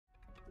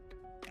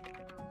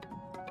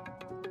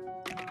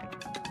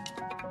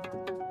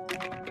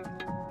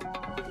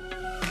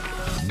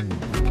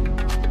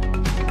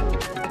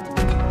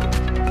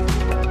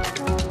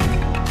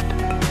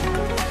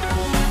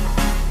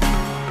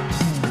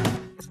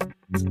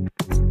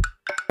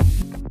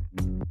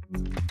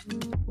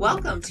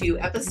Welcome to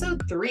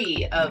episode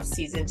 3 of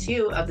season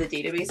 2 of the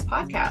Database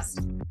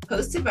Podcast,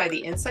 hosted by the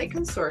Insight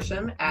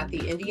Consortium at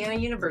the Indiana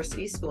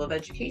University School of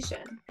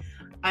Education.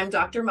 I'm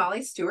Dr.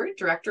 Molly Stewart,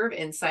 Director of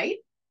Insight.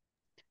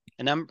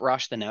 And I'm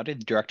Rosh Dhanouti,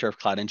 the Director of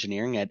Cloud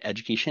Engineering at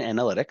Education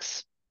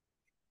Analytics.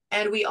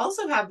 And we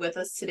also have with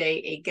us today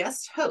a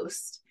guest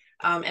host.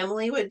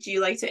 Emily, would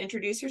you like to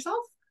introduce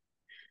yourself?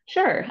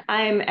 Sure.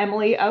 I'm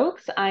Emily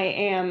Oakes. I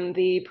am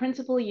the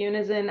Principal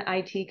Unison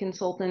IT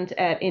Consultant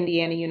at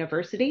Indiana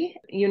University.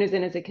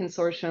 Unison is a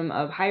consortium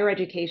of higher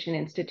education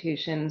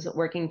institutions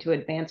working to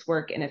advance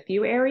work in a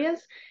few areas,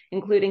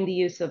 including the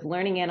use of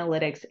learning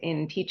analytics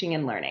in teaching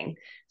and learning.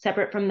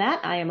 Separate from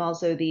that, I am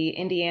also the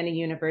Indiana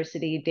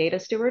University Data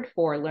Steward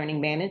for Learning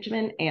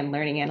Management and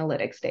Learning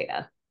Analytics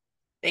data.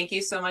 Thank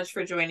you so much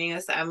for joining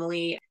us,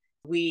 Emily.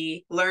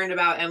 We learned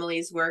about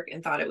Emily's work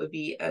and thought it would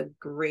be a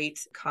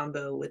great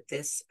combo with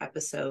this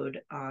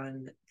episode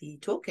on the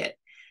toolkit.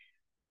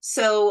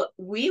 So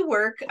we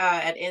work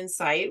at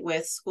Insight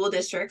with school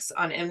districts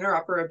on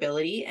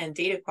interoperability and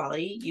data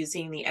quality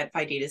using the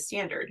EdFi data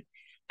standard.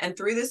 And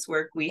through this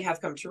work, we have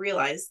come to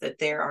realize that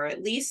there are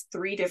at least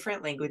 3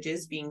 different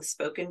languages being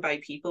spoken by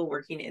people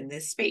working in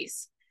this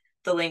space: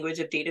 the language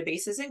of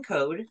databases and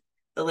code,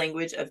 the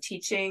language of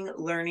teaching,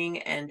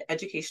 learning, and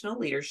educational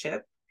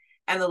leadership,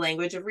 and the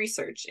language of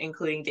research,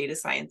 including data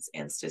science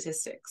and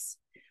statistics.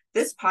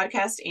 This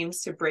podcast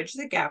aims to bridge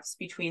the gaps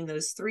between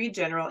those 3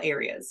 general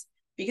areas,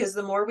 because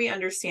the more we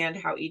understand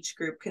how each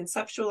group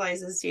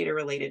conceptualizes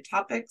data-related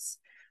topics,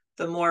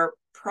 the more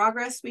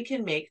progress we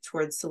can make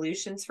towards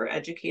solutions for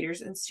educators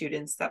and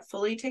students that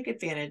fully take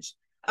advantage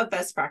of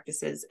best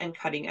practices and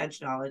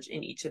cutting-edge knowledge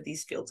in each of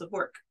these fields of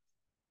work.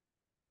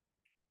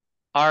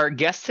 Our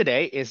guest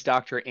today is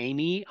Dr.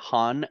 Amy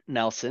Hawn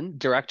Nelson,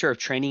 Director of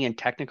Training and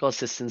Technical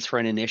Assistance for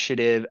an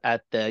initiative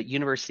at the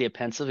University of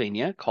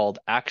Pennsylvania called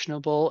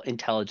Actionable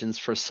Intelligence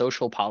for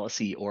Social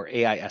Policy, or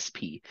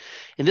AISP.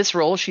 In this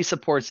role, she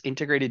supports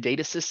integrated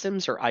data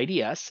systems, or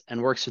IDS,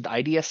 and works with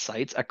IDS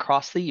sites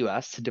across the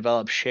U.S. to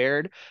develop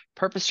shared,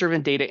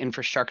 purpose-driven data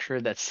infrastructure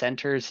that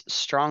centers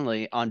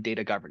strongly on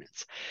data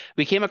governance.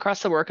 We came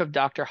across the work of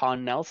Dr.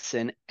 Hawn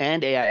Nelson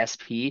and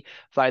AISP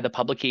via the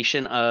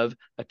publication of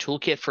a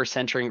toolkit for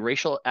centering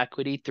racial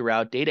equity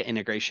throughout data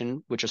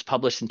integration, which was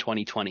published in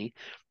 2020.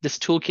 This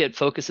toolkit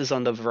focuses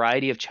on the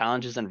variety of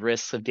challenges and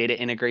risks of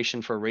data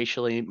integration for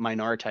racially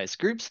minoritized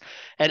groups,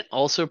 and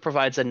also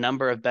provides a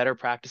number of better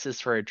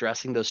practices for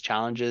addressing those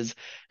challenges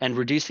and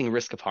reducing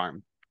risk of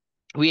harm.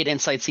 We at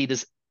Insight see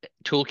this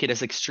toolkit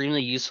is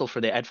extremely useful for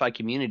the EdFi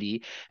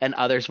community and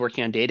others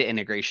working on data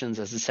integrations,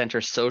 as it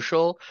centers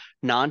social,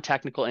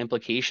 non-technical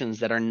implications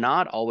that are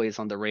not always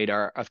on the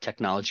radar of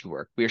technology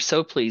work. We are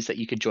so pleased that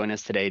you could join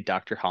us today,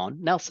 Dr. Hawn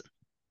Nelson.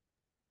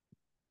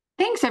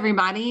 Thanks,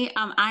 everybody.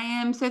 I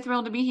am so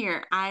thrilled to be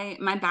here.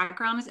 My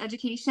background is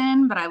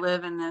education, but I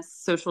live in this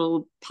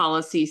social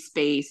policy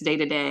space day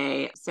to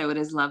day. So it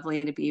is lovely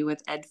to be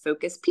with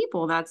ed-focused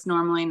people. That's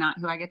normally not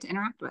who I get to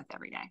interact with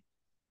every day.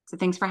 So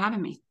thanks for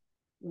having me.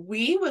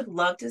 We would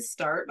love to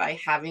start by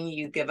having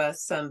you give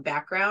us some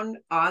background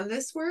on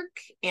this work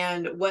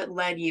and what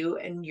led you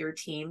and your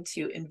team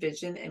to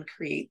envision and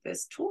create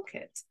this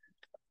toolkit.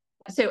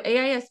 So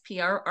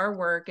AISP, our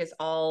work is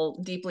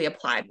all deeply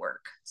applied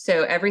work.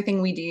 So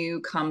everything we do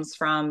comes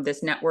from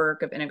this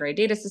network of integrated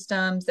data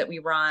systems that we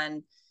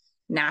run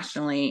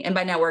nationally. And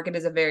by network, it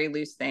is a very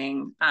loose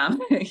thing.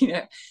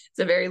 It's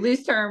a very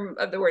loose term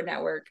of the word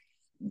network.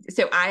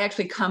 So I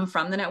actually come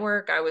from the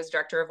network. I was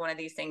director of one of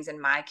these things in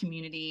my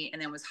community,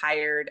 and then was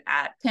hired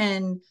at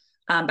Penn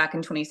back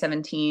in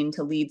 2017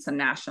 to lead some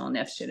national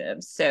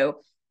initiatives.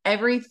 So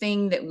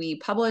everything that we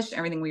publish,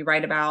 everything we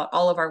write about,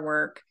 all of our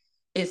work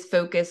is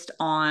focused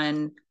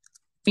on,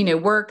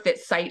 work that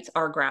sites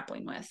are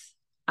grappling with.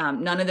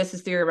 None of this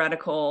is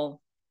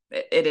theoretical.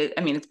 It is,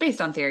 it's based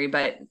on theory,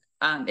 but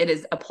it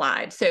is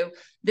applied. So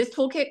this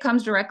toolkit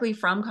comes directly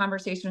from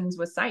conversations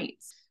with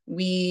sites.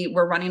 We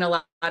were running a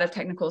lot of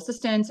technical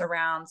assistance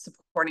around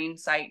supporting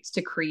sites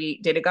to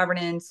create data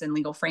governance and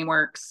legal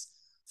frameworks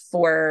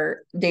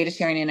for data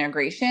sharing and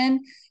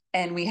integration.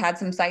 And we had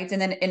some sites,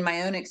 and then in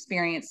my own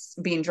experience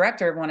being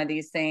director of one of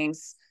these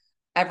things,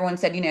 everyone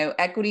said,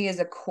 equity is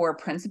a core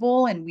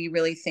principle, and we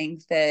really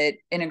think that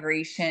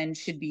integration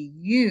should be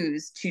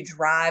used to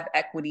drive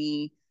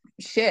equity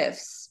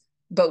shifts,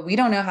 but we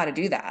don't know how to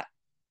do that.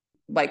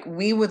 Like,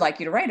 we would like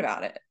you to write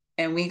about it.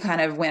 And we kind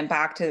of went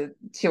back to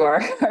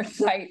our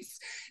sites.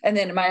 And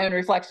then my own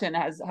reflection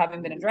as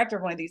having been a director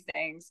of one of these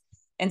things,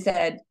 and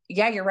said,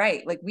 yeah, you're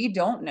right. Like, we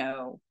don't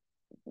know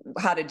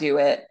how to do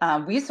it.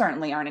 We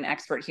certainly aren't an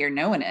expert here.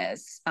 No one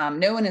is.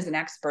 No one is an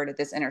expert at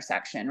this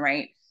intersection,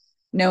 right?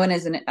 No one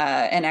is an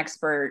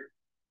expert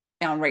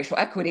on racial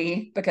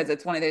equity, because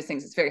it's one of those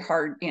things that's very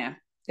hard.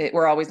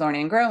 We're always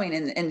learning and growing.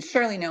 And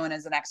surely no one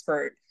is an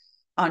expert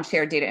on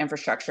shared data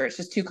infrastructure. It's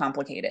just too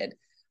complicated.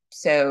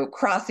 So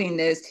crossing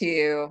those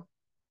two,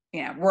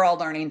 we're all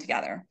learning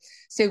together.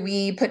 So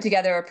we put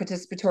together a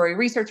participatory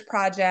research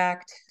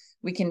project.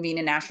 We convened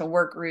a national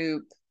work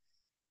group.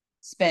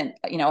 spent,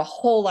 a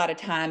whole lot of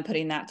time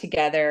putting that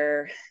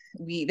together.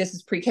 This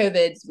is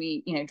pre-COVID.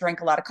 We,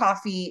 drank a lot of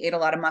coffee, ate a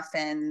lot of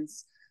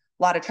muffins,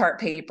 a lot of chart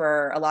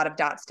paper, a lot of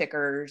dot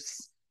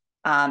stickers,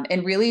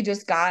 and really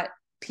just got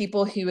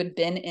people who had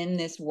been in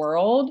this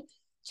world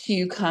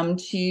to come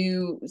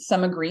to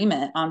some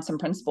agreement on some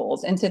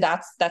principles. And so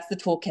that's the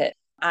toolkit.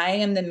 I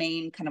am the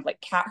main kind of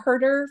like cat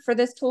herder for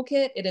this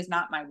toolkit. It is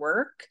not my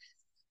work.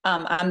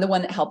 I'm the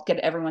one that helped get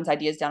everyone's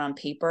ideas down on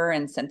paper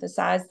and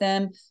synthesize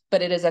them,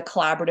 but it is a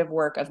collaborative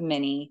work of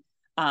many.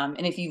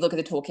 And if you look at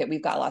the toolkit,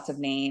 we've got lots of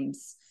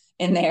names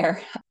in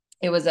there.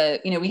 It was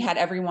we had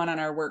everyone on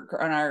our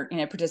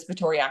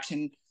participatory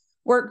action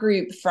work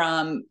group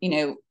from,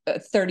 a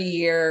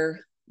 30-year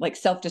like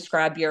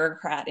self-described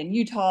bureaucrat in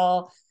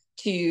Utah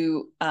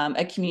to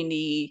a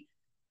community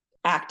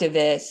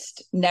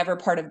activist, never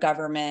part of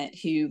government,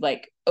 who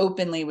like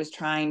openly was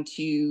trying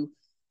to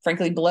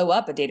frankly blow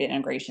up a data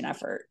integration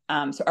effort.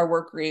 So our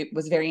work group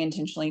was very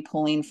intentionally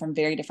pulling from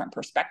very different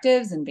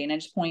perspectives and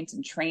vantage points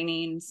and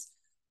trainings.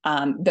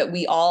 But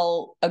we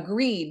all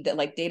agreed that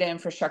like data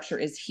infrastructure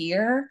is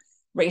here,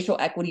 racial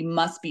equity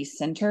must be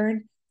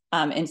centered.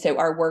 And so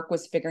our work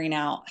was figuring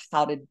out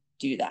how to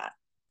do that.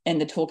 And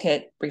the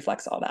toolkit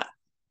reflects all that.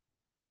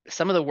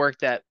 Some of the work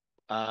that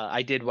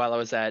I did while I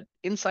was at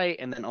Insight,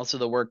 and then also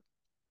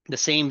the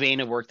same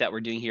vein of work that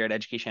we're doing here at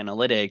Education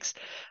Analytics,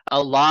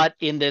 a lot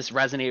in this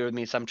resonated with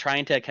me. So I'm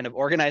trying to kind of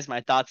organize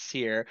my thoughts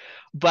here.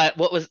 But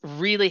what was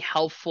really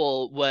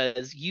helpful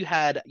was you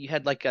had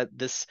like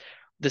this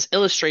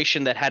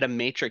illustration that had a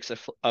matrix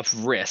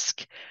of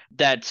risk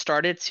that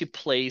started to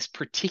place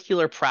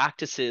particular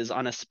practices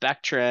on a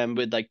spectrum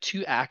with like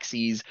two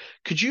axes.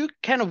 Could you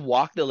kind of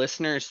walk the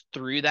listeners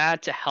through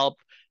that to help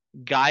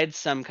guide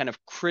some kind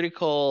of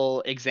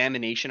critical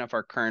examination of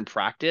our current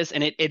practice?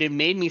 And it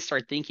made me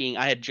start thinking.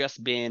 I had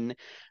just been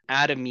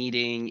at a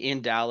meeting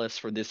in Dallas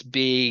for this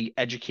big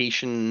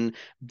education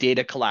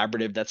data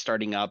collaborative that's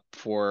starting up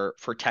for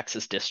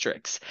Texas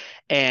districts.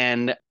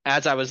 And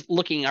as I was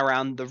looking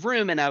around the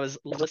room and I was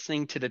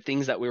listening to the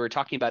things that we were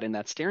talking about in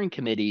that steering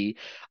committee,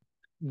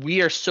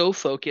 we are so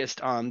focused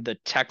on the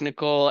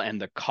technical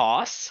and the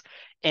costs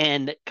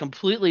and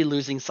completely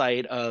losing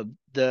sight of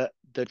the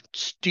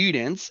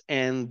students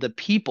and the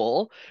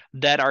people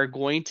that are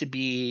going to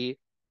be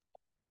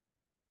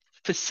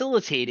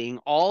facilitating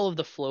all of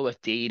the flow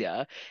of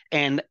data,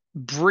 and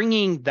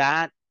bringing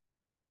that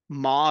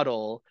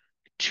model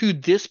to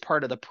this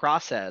part of the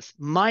process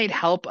might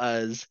help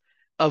us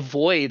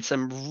avoid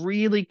some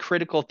really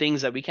critical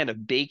things that we kind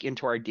of bake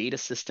into our data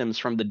systems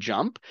from the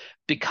jump,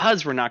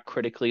 because we're not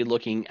critically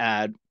looking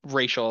at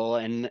racial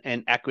and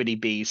equity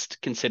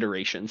based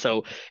consideration.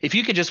 So if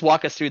you could just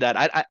walk us through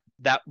that,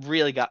 that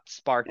really got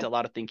sparked a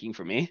lot of thinking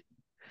for me.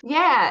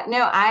 Yeah,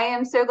 no, I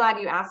am so glad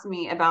you asked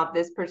me about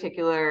this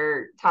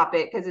particular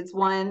topic, because it's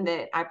one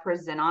that I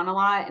present on a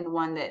lot, and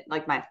one that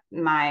like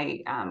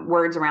my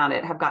words around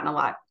it have gotten a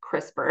lot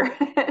crisper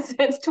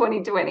since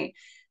 2020.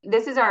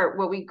 This is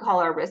what we call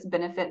our risk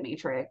benefit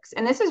matrix.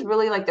 And this is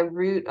really like the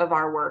root of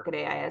our work at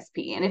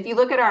AISP. And if you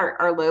look at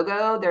our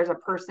logo, there's a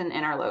person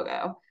in our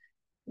logo.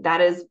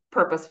 That is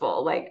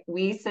purposeful. Like,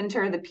 we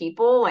center the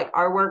people. Like,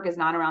 our work is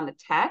not around the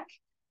tech.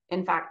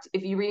 In fact,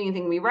 if you read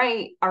anything we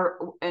write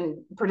and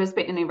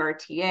participate in any of our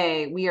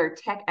TA, we are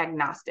tech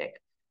agnostic.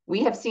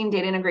 We have seen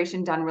data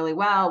integration done really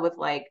well with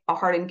like a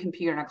hardened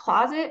computer in a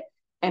closet.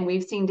 And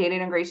we've seen data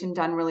integration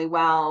done really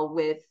well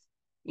with,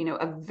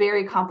 a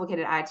very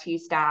complicated IT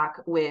stack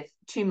with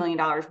 $2 million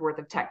worth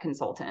of tech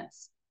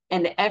consultants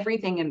and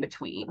everything in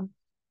between.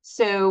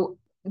 So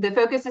the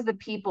focus is the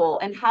people,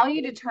 and how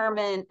you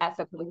determine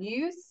ethical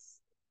use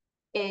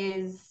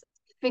is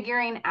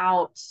figuring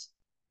out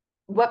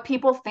what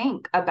people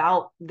think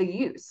about the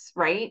use,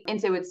 right? And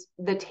so it's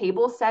the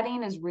table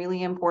setting is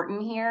really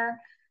important here.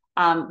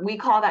 We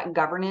call that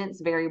governance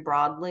very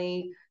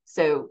broadly.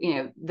 So,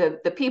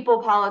 the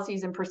people,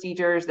 policies, and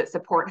procedures that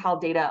support how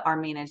data are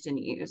managed and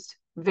used.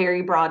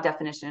 Very broad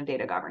definition of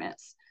data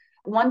governance.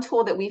 One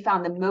tool that we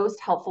found the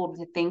most helpful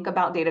to think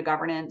about data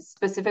governance,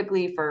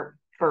 specifically for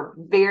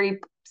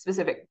very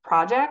specific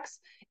projects,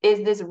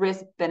 is this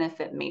risk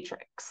benefit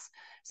matrix.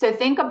 So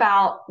think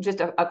about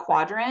just a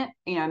quadrant,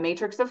 a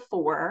matrix of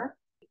 4.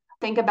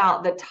 Think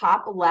about the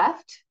top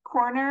left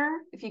corner.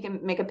 If you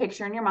can make a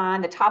picture in your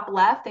mind, the top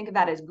left, think of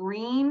that as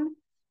green.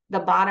 The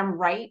bottom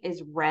right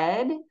is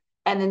red.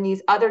 And then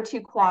these other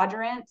 2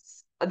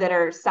 quadrants that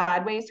are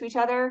sideways to each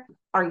other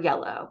are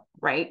yellow,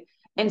 right?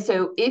 And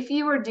so if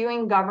you are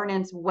doing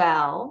governance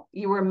well,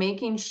 you are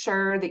making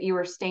sure that you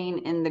are staying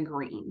in the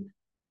green.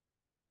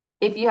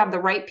 If you have the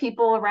right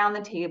people around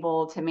the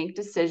table to make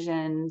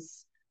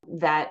decisions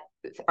that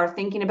are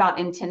thinking about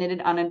intended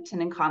and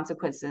unintended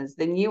consequences,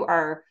 then you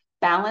are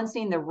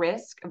balancing the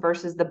risk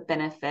versus the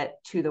benefit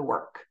to the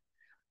work.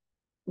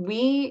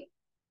 We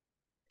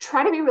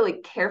try to be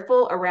really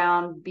careful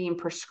around being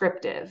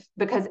prescriptive,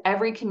 because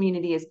every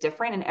community is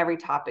different and every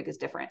topic is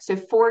different. So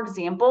for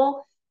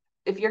example,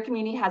 if your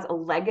community has a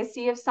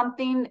legacy of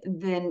something,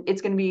 then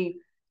it's going to be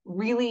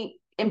really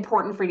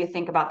important for you to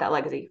think about that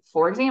legacy.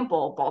 For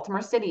example,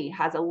 Baltimore City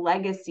has a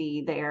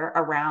legacy there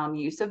around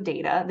use of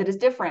data that is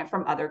different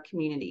from other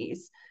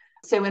communities.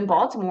 So in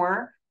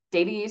Baltimore,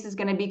 data use is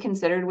going to be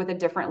considered with a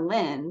different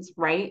lens,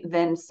 right,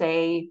 than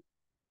say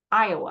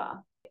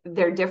Iowa.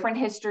 There are different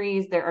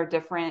histories, there are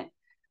different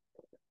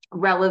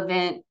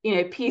relevant,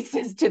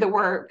 pieces to the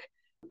work,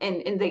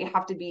 and they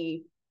have to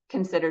be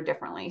considered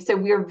differently. So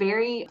we're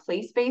very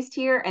place-based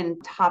here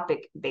and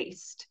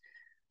topic-based.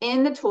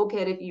 In the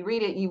toolkit, if you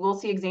read it, you will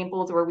see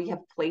examples where we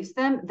have placed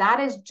them. That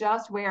is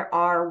just where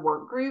our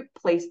work group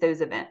placed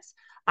those events.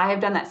 I have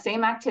done that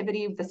same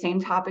activity with the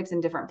same topics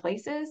in different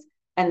places,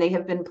 and they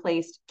have been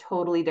placed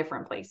totally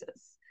different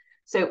places.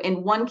 So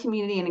in one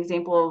community, an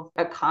example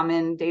of a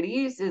common data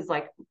use is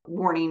like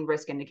warning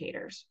risk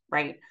indicators,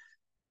 right?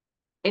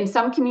 In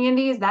some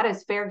communities, that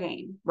is fair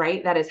game,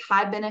 right? That is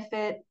high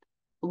benefit,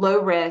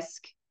 low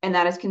risk, and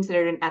that is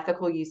considered an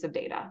ethical use of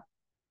data.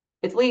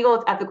 It's legal,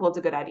 it's ethical, it's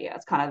a good idea.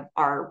 It's kind of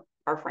our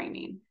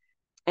framing.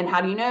 And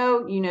how do you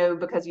know? You know,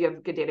 because you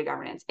have good data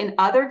governance. In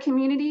other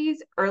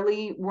communities,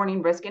 early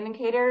warning risk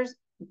indicators,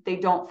 they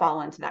don't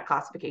fall into that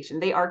classification.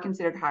 They are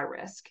considered high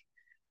risk.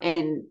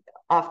 And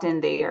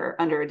often they are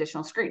under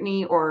additional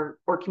scrutiny, or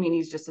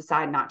communities just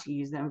decide not to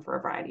use them for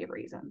a variety of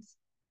reasons.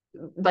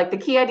 Like the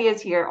key ideas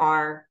here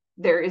are,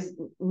 there is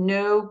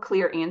no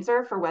clear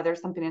answer for whether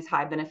something is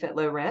high benefit,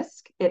 low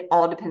risk. It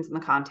all depends on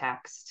the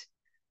context.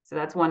 So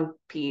that's one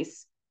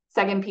piece.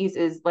 Second piece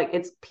is like,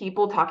 it's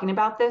people talking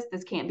about this.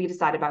 This can't be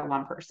decided by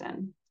one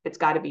person. It's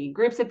got to be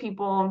groups of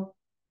people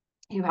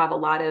who have a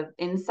lot of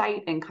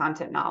insight and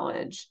content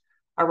knowledge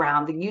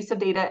around the use of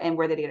data and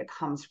where the data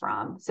comes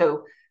from.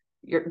 So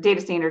your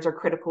data standards are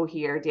critical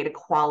here. Data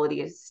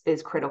quality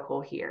is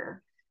critical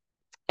here.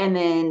 And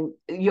then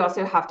you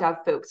also have to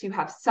have folks who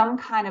have some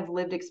kind of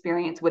lived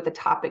experience with the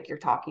topic you're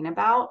talking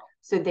about,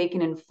 so they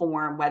can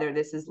inform whether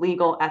this is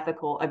legal,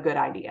 ethical, a good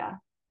idea.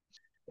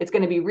 It's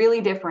going to be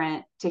really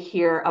different to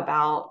hear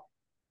about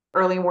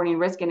early warning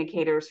risk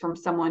indicators from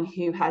someone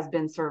who has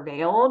been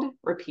surveilled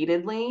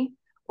repeatedly,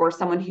 or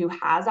someone who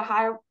has a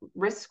high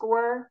risk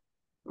score,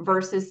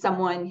 versus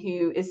someone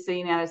who is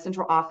sitting at a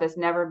central office,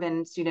 never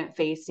been student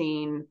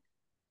facing,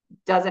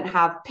 doesn't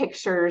have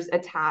pictures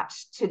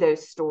attached to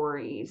those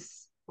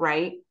stories,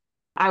 right?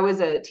 I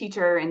was a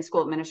teacher and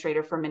school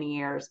administrator for many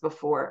years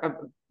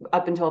before,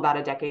 up until about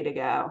a decade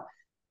ago.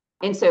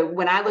 And so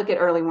when I look at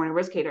early warning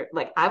risk indicator,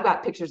 like I've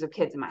got pictures of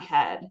kids in my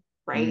head,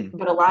 right?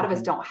 But a lot of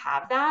us don't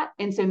have that.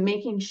 And so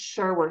making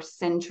sure we're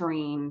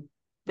centering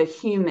the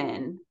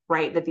human,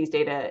 right, that these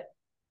data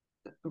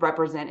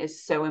represent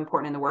is so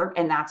important in the work.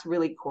 And that's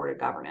really core to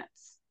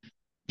governance.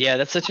 Yeah,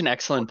 that's such an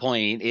excellent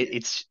point.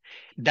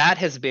 That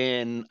has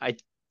been, I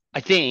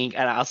think,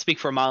 and I'll speak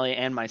for Molly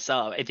and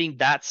myself, I think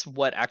that's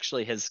what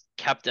actually has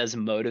kept us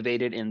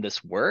motivated in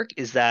this work,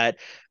 is that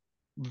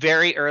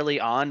very early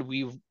on,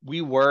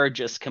 we were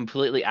just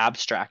completely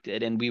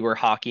abstracted, and we were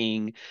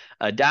hawking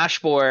a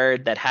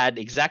dashboard that had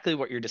exactly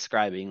what you're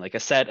describing, like a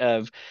set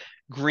of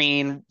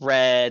green,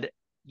 red,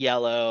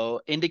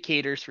 yellow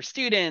indicators for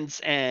students,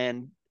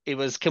 and it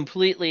was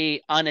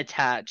completely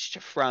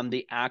unattached from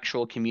the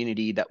actual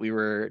community that we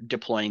were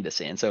deploying this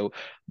in. So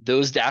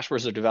those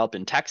dashboards are developed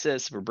in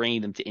Texas. We're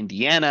bringing them to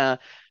Indiana.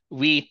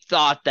 We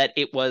thought that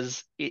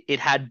it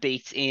had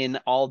baked in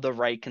all the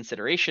right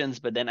considerations,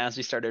 but then as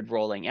we started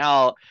rolling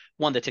out,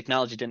 one, the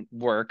technology didn't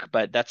work,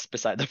 but that's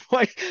beside the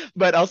point.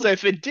 But also,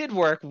 if it did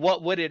work,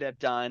 what would it have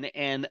done?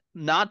 And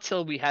not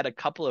till we had a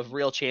couple of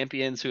real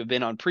champions who have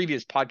been on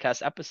previous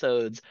podcast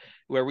episodes,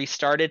 where we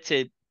started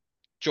to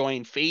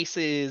join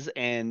faces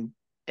and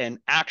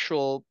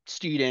actual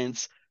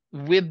students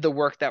with the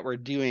work that we're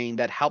doing,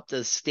 that helped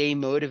us stay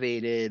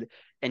motivated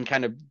and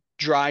kind of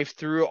drive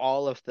through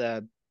all of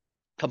the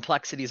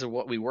complexities of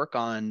what we work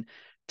on,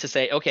 to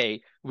say,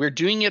 okay, we're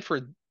doing it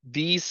for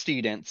these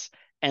students,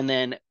 and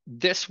then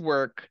this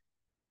work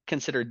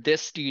considered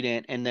this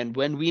student, and then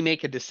when we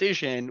make a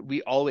decision,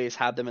 we always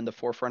have them in the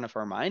forefront of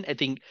our mind. I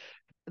think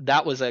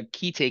that was a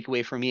key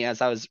takeaway for me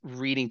as I was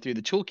reading through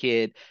the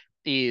toolkit,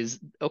 is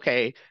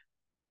okay,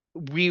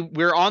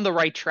 we're on the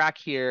right track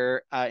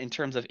here in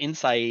terms of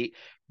insight,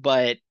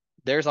 but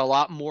there's a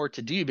lot more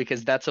to do,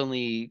 because that's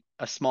only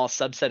a small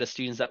subset of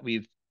students that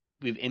we've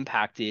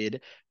impacted,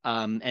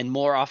 and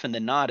more often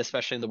than not,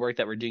 especially in the work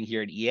that we're doing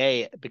here at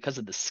EA, because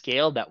of the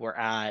scale that we're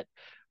at,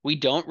 we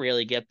don't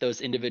really get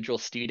those individual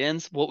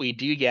students. What we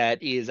do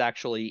get is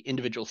actually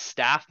individual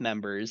staff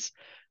members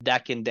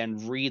that can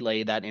then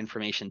relay that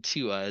information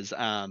to us.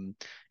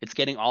 It's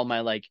getting all my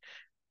like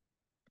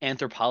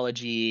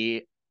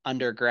anthropology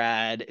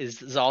undergrad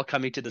is all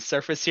coming to the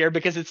surface here,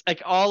 because it's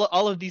like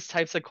all of these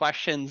types of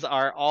questions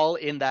are all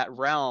in that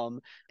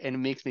realm, and it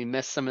makes me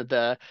miss some of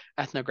the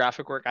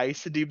ethnographic work I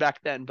used to do back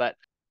then. But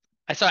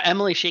I saw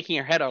Emily shaking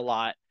her head a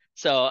lot,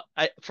 so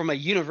from a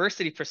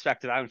university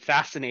perspective, I'm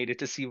fascinated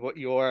to see what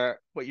your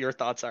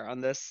thoughts are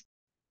on this.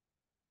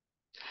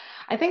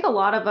 I think a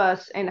lot of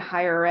us in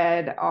higher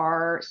ed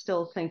are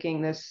still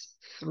thinking this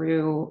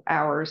through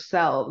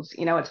ourselves.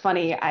 It's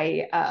funny,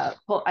 I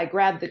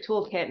grabbed the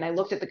toolkit and I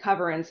looked at the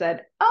cover and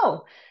said,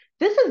 oh,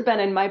 this has been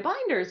in my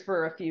binders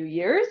for a few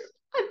years.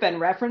 I've been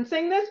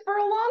referencing this for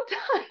a long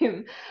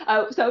time.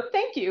 So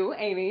thank you,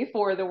 Amy,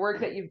 for the work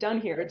that you've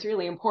done here. It's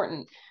really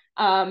important.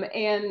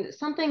 And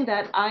something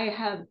that I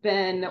have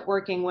been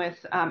working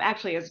with,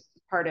 actually as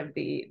part of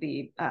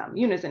the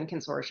Unison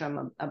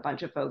Consortium, a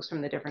bunch of folks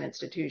from the different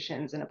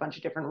institutions and a bunch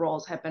of different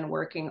roles have been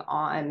working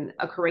on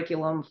a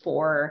curriculum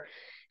for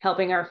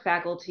helping our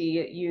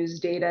faculty use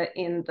data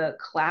in the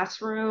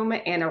classroom.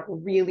 And a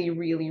really,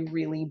 really,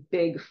 really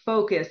big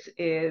focus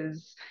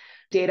is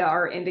data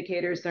are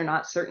indicators, they're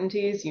not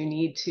certainties. You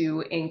need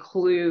to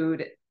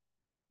include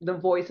the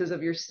voices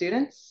of your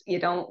students. You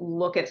don't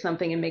look at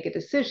something and make a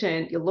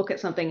decision. You look at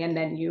something and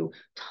then you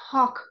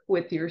talk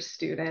with your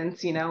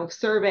students,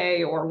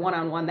 survey or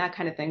one-on-one, that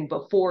kind of thing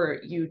before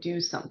you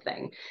do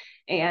something.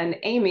 And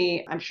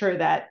Amy, I'm sure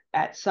that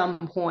at some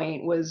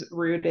point was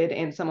rooted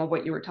in some of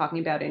what you were talking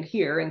about in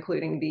here,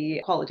 including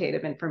the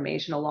qualitative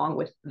information along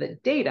with the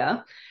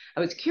data. I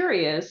was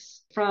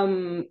curious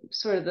from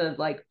sort of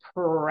the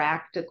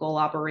practical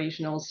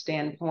operational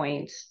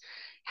standpoint,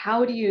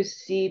 how do you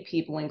see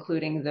people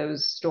including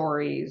those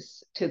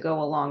stories to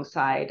go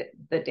alongside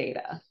the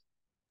data?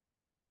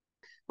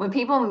 When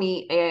people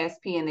meet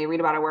AISP and they read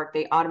about our work,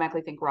 they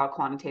automatically think we're all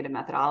quantitative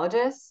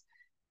methodologists.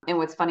 And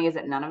what's funny is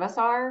that none of us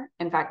are.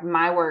 In fact,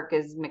 my work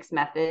is mixed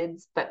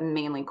methods, but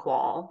mainly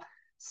qual.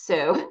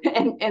 So,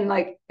 and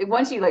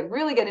once you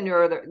really get into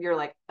it, you're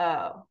like,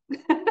 oh.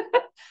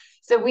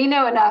 So we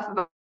know enough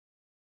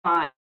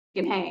about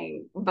can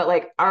hang,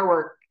 but our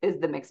work is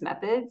the mixed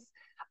methods.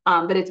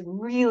 But it's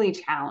really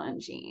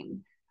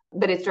challenging,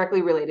 but it's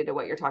directly related to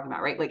what you're talking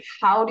about, right?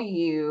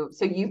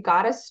 So you've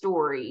got a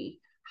story.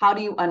 How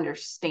do you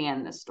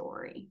understand the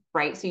story,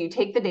 right? So you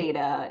take the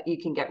data,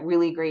 you can get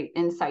really great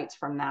insights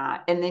from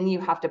that, and then you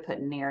have to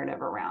put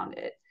narrative around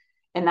it.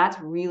 And that's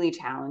really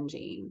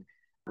challenging.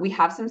 We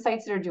have some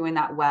sites that are doing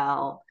that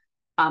well,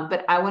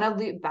 but I want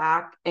to loop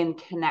back and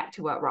connect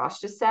to what Ross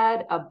just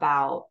said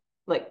about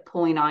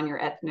pulling on your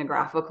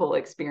ethnographical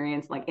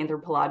experience,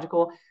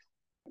 anthropological.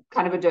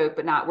 Kind of a joke,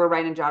 but not. We're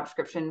writing a job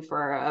description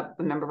for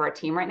a member of our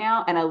team right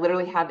now, and I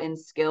literally have in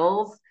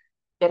skills,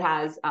 it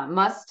has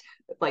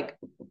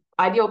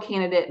ideal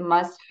candidate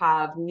must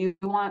have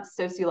nuanced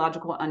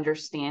sociological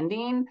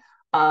understanding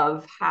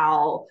of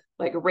how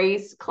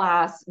race,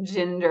 class,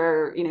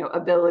 gender,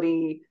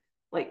 ability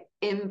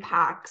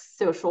impacts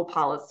social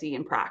policy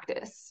and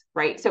practice,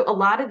 right? So a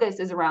lot of this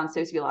is around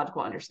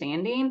sociological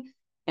understanding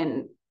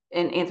and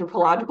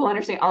anthropological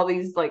understanding, all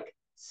these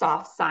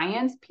soft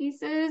science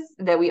pieces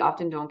that we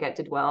often don't get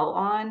to dwell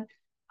on.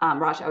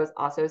 Rosh, I was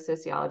also a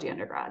sociology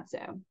undergrad,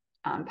 so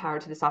power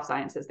to the soft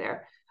sciences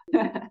there.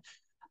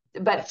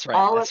 But that's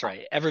right. That's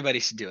right. Everybody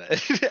should do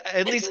it.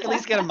 at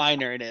least get a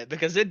minor in it,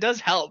 because it does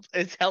help.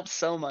 It helps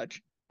so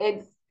much.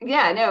 It's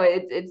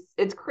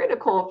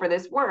critical for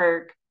this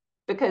work,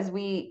 because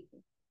we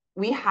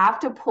have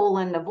to pull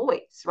in the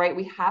voice, right?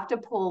 We have to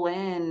pull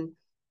in.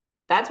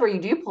 That's where you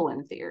do pull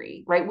in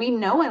theory, right? We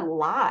know a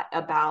lot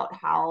about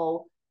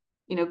how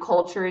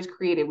culture is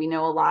created. We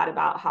know a lot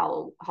about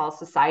how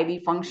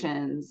society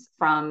functions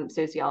from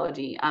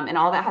sociology, and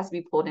all that has to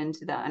be pulled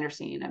into the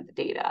understanding of the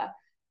data.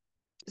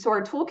 So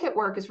our toolkit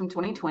work is from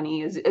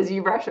 2020, as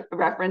you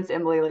referenced,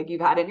 Emily, you've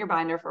had it in your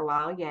binder for a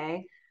while,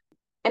 yay.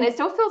 And it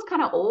still feels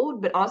kind of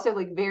old, but also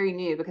very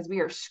new, because we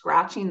are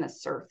scratching the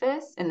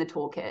surface in the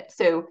toolkit.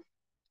 So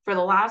for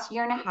the last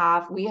year and a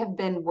half, we have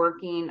been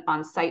working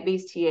on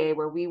site-based TA,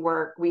 where we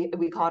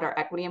call it our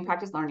equity and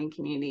practice learning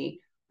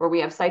community, where we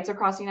have sites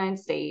across the United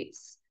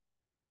States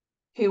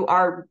who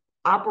are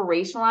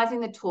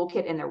operationalizing the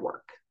toolkit in their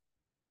work.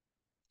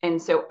 And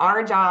so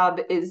our job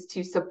is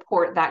to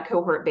support that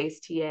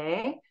cohort-based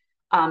TA.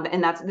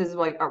 And this is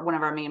one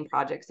of our main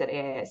projects at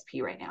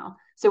AISP right now.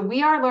 So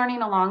we are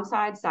learning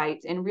alongside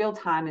sites in real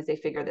time as they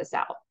figure this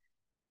out.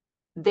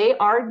 They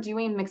are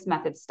doing mixed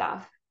method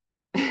stuff.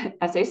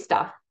 I say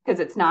stuff because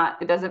it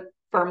doesn't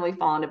firmly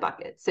fall into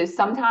buckets. So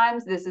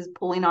sometimes this is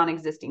pulling on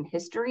existing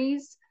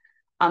histories.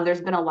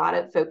 There's been a lot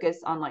of focus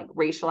on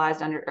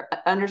racialized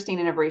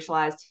understanding of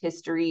racialized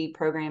history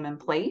program in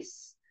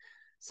place.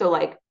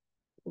 So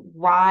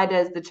why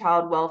does the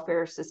child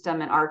welfare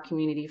system in our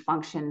community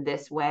function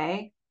this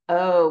way?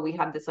 Oh, we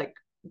have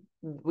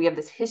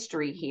this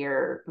history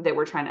here that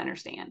we're trying to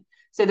understand.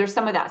 So there's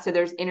some of that. So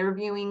there's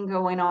interviewing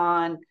going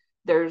on.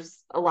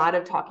 There's a lot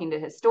of talking to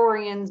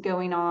historians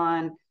going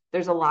on.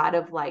 There's a lot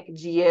of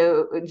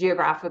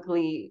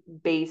geographically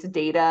based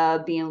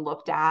data being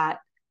looked at.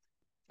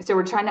 So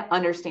we're trying to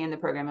understand the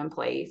program in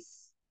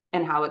place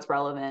and how it's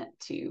relevant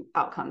to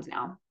outcomes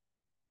now.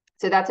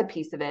 So that's a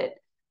piece of it.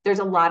 There's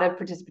a lot of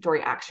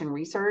participatory action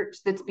research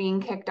that's being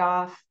kicked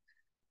off.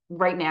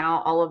 Right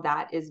now, all of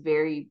that is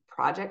very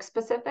project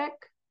specific.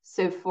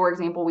 So for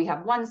example, we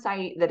have one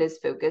site that is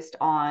focused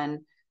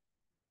on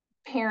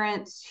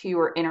parents who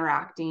are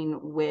interacting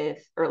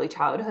with early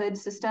childhood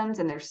systems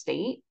in their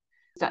state.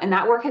 So, and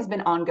that work has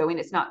been ongoing.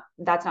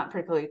 That's not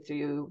particularly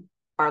through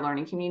our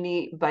learning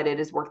community, but it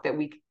is work that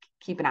we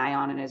keep an eye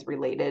on and is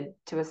related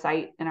to a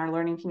site in our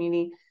learning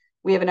community.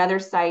 We have another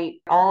site.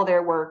 All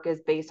their work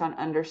is based on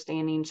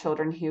understanding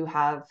children who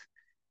have,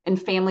 and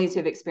families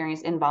who've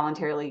experienced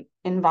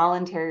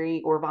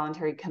involuntary or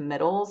voluntary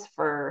committals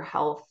for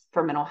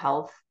mental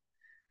health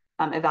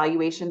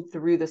evaluation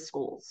through the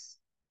schools.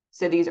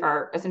 So these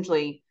are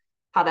essentially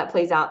how that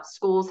plays out.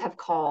 Schools have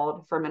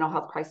called for a mental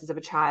health crisis of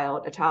a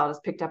child. A child is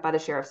picked up by the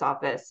sheriff's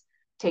office,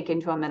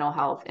 taken to a mental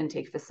health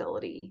intake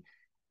facility.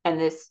 And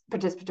this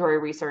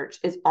participatory research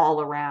is all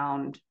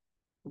around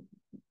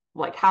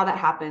like how that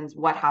happens,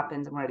 what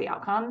happens, and what are the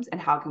outcomes, and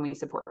how can we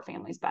support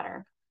families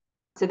better.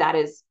 So that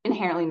is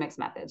inherently mixed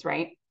methods,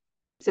 right?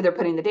 So they're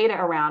putting the data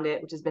around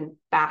it, which has been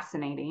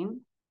fascinating,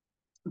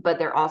 but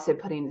they're also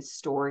putting the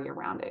story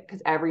around it,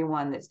 because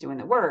everyone that's doing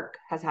the work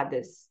has had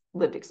this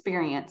lived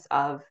experience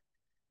of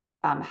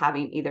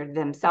having either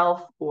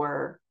themselves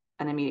or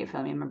an immediate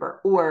family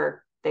member,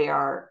 or they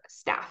are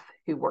staff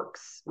who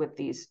works with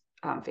these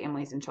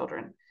families and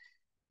children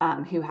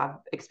who have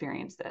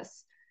experienced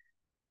this.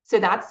 So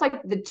that's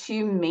like the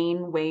two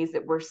main ways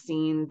that we're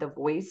seeing the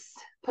voice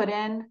put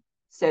in.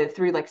 So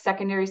through like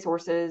secondary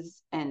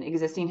sources and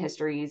existing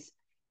histories,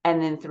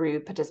 and then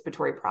through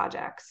participatory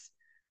projects.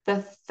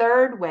 The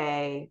third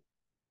way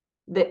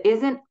that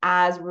isn't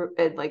as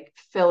like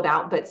filled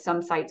out, but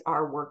some sites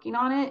are working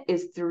on it,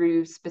 is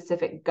through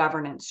specific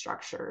governance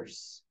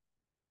structures.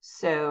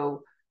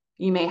 So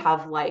you may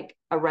have like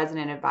a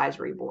resident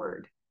advisory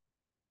board.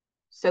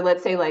 So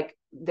let's say like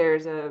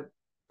there's a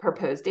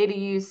proposed data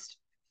use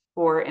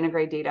for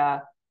integrate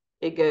data.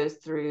 It goes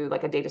through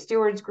like a data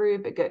stewards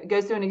group. It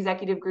goes through an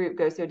executive group,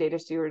 goes to a data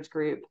stewards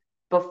group.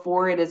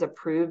 Before it is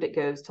approved, it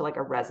goes to like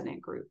a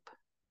resident group.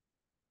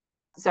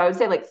 So I would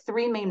say like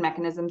three main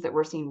mechanisms that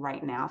we're seeing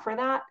right now for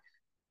that.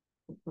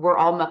 We're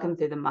all mucking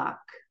through the muck.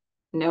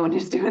 No one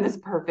is doing this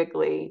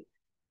perfectly.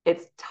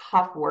 It's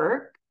tough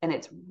work, and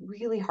it's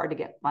really hard to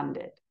get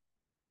funded.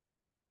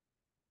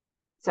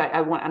 So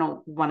I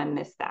don't want to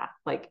miss that.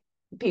 Like,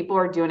 people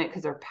are doing it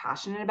because they're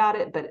passionate about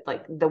it, but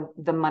like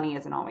the money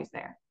isn't always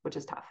there, which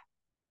is tough.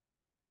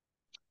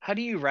 How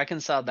do you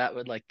reconcile that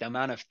with like the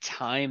amount of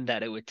time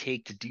that it would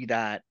take to do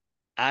that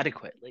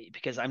adequately?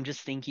 Because I'm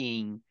just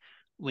thinking,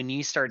 when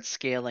you start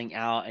scaling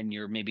out and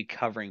you're maybe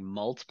covering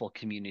multiple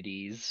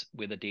communities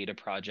with a data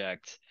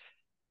project,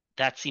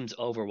 that seems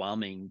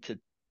overwhelming to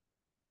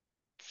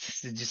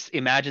just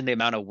imagine the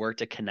amount of work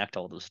to connect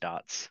all those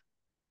dots.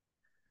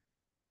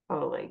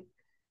 Totally.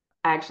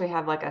 I actually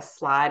have like a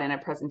slide in a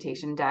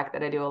presentation deck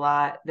that I do a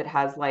lot that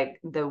has like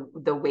the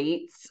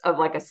weights of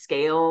like a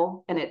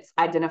scale, and it's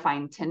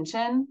identifying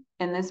tension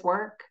in this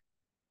work.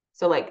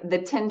 So like the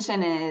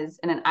tension is,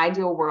 in an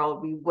ideal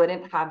world, we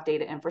wouldn't have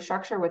data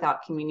infrastructure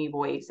without community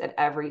voice at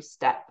every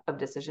step of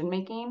decision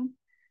making.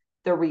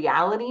 The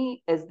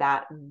reality is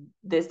that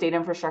this data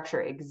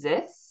infrastructure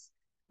exists.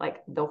 Like,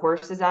 the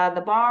horse is out of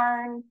the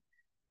barn,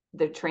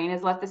 the train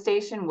has left the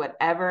station,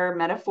 whatever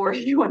metaphor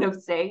you want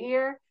to say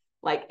here,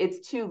 like,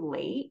 it's too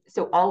late.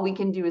 So all we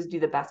can do is do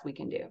the best we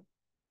can do,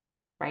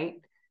 right?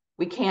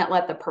 We can't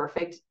let the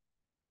perfect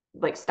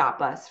like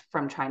stop us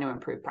from trying to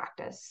improve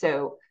practice.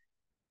 So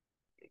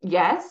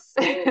yes,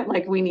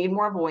 like, we need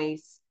more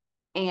voice,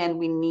 and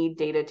we need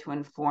data to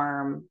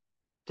inform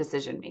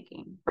decision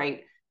making,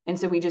 right? And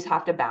so we just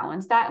have to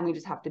balance that, and we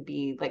just have to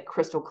be like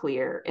crystal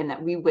clear in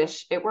that we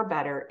wish it were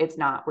better. It's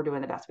not. We're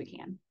doing the best we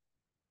can.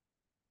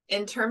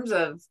 In terms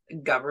of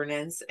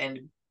governance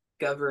and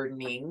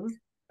governing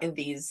in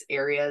these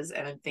areas,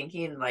 and I'm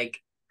thinking like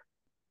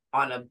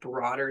on a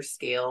broader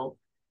scale,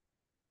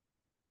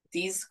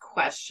 these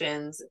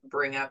questions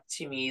bring up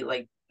to me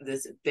like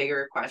this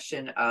bigger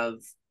question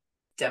of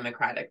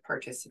democratic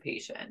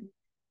participation,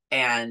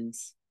 and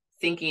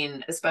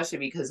thinking, especially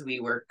because we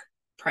work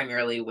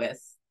primarily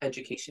with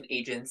education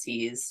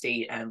agencies,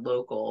 state and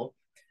local,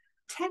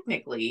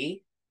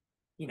 technically,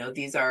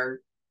 these are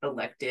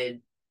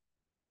elected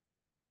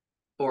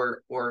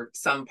or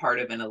some part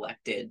of an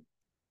elected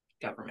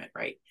government,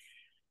 right?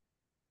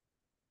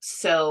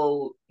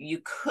 So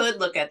you could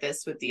look at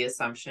this with the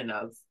assumption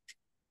of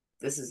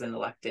this is an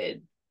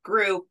elected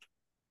group,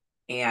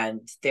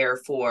 and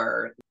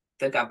therefore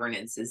the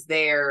governance is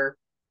there.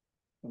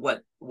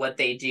 What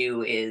they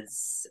do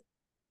is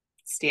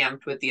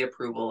stamped with the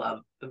approval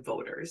of the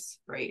voters,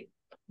 right?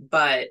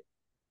 But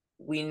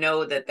we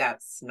know that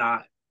that's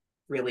not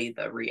really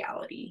the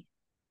reality,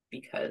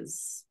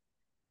 because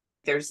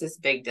there's this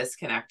big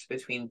disconnect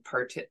between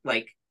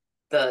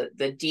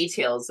the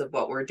details of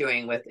what we're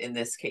doing with, in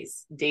this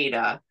case,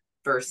 data,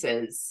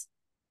 versus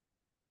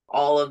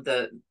all of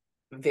the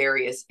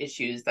various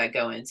issues that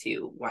go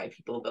into why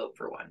people vote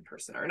for one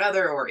person or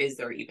another, or is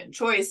there even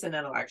choice in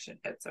an election,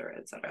 et cetera,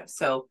 et cetera.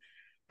 So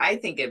I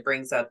think it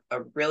brings up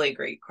a really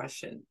great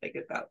question, like,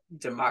 about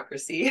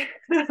democracy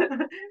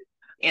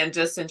and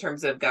just in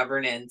terms of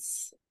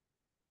governance,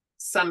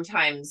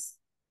 sometimes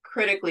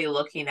critically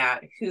looking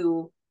at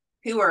who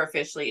are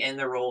officially in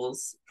the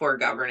roles for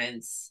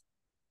governance,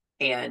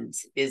 and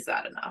is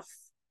that enough?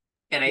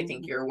 And I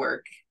think your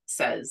work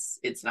says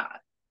it's not.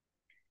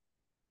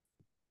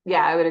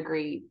 yeah, I would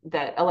agree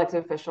that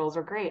elected officials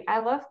are great. I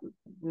love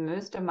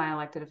most of my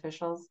elected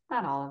officials,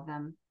 not all of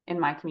them in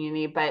my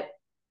community, but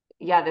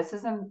yeah, this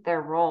isn't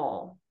their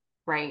role,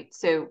 right?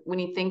 So when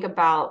you think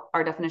about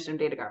our definition of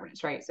data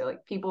governance, right? So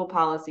like people,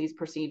 policies,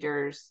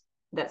 procedures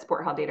that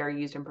support how data are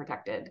used and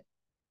protected.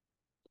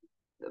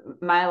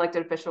 My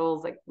elected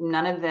officials, like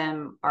none of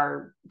them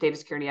are data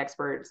security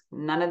experts.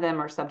 None of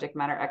them are subject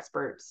matter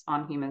experts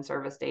on human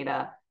service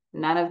data.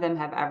 None of them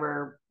have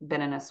ever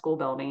been in a school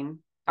building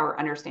or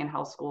understand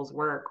how schools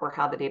work or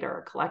how the data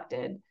are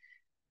collected.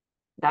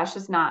 That's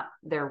just not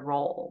their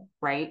role,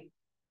 right?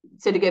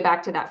 So to go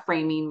back to that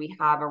framing we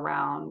have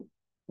around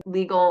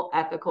legal,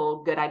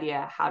 ethical, good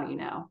idea, how do you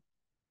know?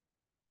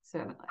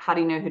 So how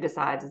do you know who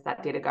decides is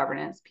that data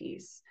governance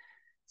piece?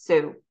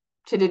 So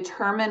to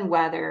determine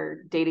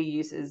whether data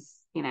use is,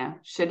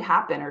 should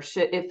happen or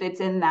should, if it's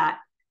in that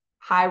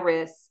high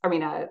risk,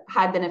 a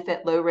high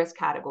benefit, low risk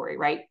category,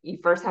 right? You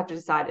first have to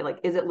decide, like,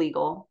 is it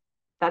legal?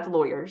 That's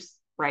lawyers,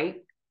 right?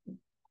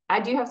 I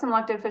do have some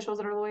elected officials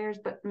that are lawyers,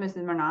 but most of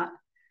them are not.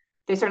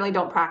 They certainly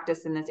don't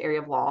practice in this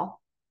area of law.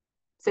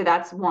 So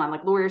that's one,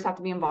 like lawyers have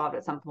to be involved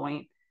at some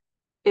point.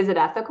 Is it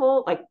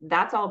ethical? Like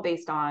that's all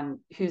based on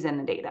who's in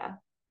the data.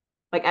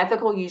 Like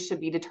ethical use should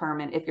be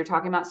determined, if you're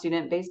talking about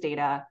student-based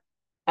data,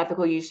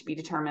 ethical use should be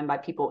determined by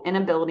people in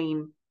a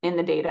building, in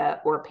the data,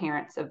 or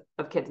parents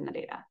of kids in the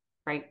data,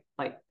 right?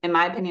 Like in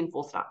my opinion,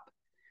 full stop.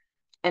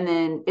 And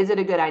then is it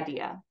a good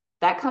idea?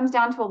 That comes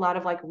down to a lot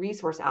of like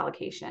resource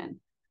allocation.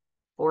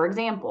 For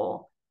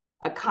example,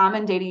 a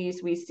common data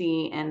use we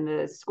see in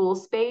the school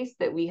space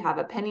that we have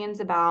opinions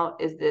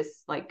about is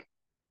this like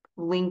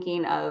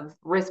linking of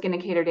risk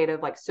indicator data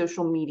of like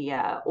social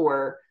media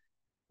or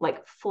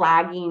like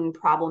flagging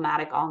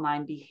problematic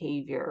online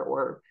behavior.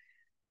 Or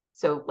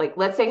so like,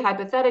 let's say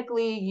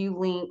hypothetically you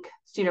link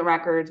student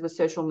records with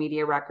social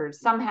media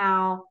records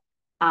somehow,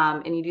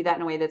 and you do that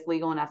in a way that's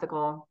legal and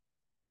ethical,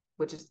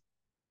 which is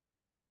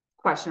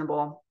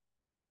questionable.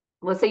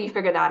 Let's say you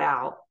figure that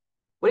out.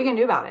 What are you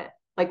gonna do about it?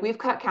 Like we've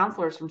cut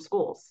counselors from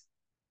schools.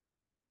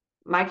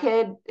 My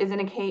kid is in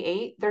a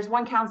K-8. There's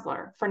one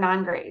counselor for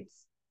 9 grades.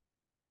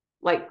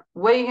 Like,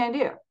 what are you going to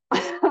do?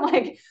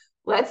 Like,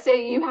 let's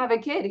say you have a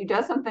kid who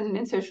does something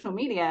in social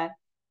media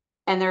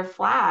and they're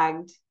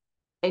flagged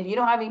and you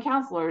don't have any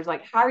counselors.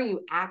 Like, how are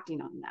you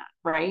acting on that?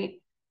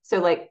 Right. So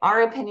like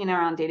our opinion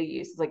around data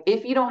use is like,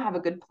 if you don't have a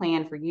good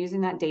plan for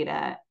using that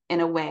data in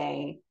a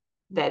way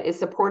that is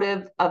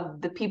supportive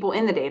of the people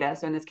in the data,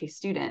 so in this case,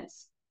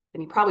 students,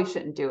 then you probably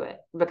shouldn't do it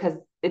because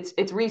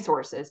it's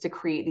resources to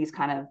create these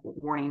kind of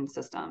warning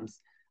systems,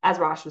 as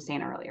Rosh was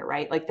saying earlier,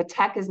 right? Like the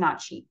tech is not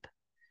cheap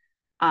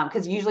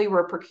because usually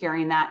we're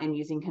procuring that and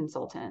using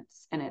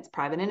consultants, and it's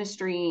private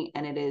industry,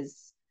 and it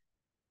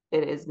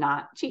is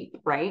not cheap,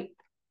 right?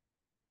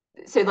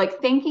 So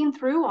like thinking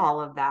through all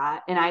of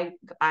that, and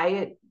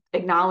I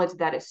acknowledge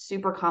that it's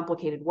super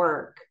complicated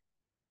work,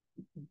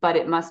 but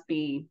it must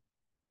be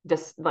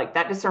just like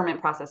that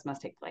discernment process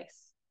must take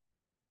place,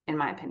 in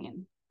my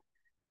opinion.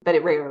 But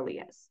it rarely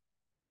is.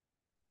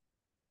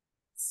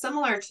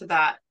 Similar to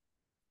that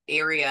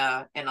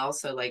area, and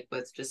also like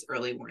with just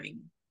early warning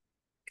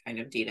kind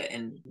of data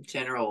in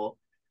general,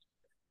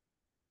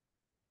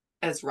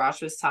 as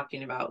Rosh was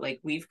talking about, like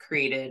we've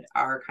created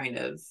our kind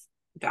of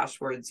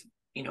dashboards,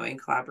 in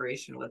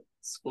collaboration with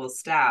school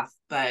staff,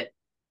 but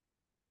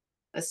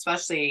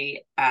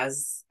especially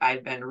as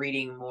I've been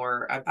reading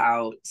more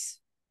about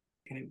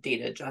kind of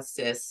data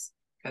justice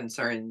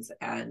concerns,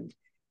 and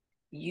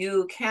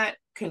you can't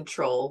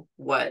control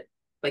what,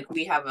 like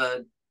we have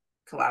a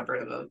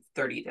collaborative of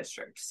 30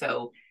 districts.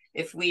 So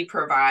if we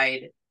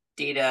provide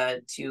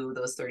data to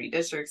those 30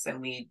 districts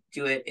and we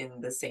do it in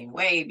the same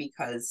way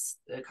because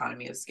the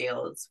economy of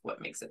scale is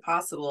what makes it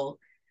possible,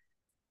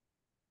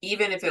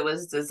 even if it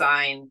was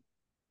designed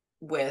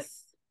with,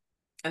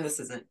 and this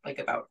isn't like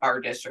about our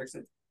districts,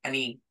 it's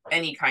any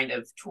kind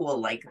of tool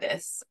like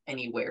this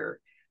anywhere,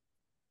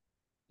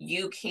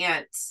 you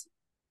can't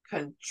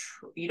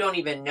control, you don't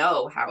even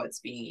know how it's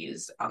being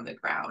used on the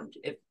ground.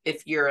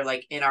 If you're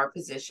like in our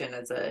position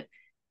as a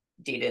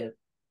data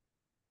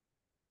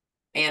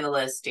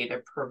analyst,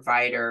 data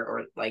provider,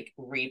 or like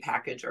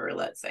repackager,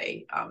 let's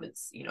say,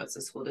 it's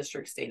a school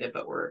district's data,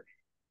 but we're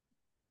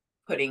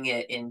putting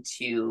it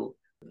into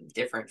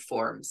different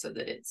forms so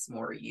that it's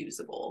more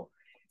usable.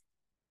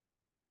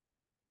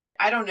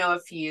 I don't know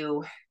if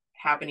you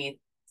have any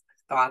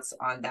thoughts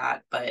on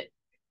that, but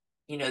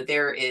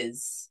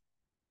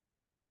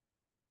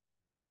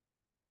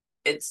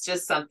it's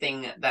just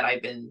something that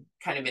I've been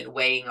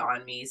weighing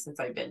on me since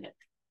I've been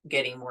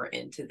getting more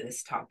into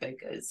this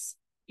topic is,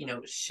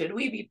 should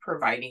we be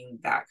providing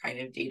that kind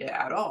of data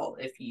at all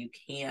if you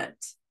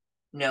can't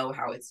know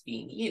how it's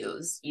being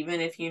used?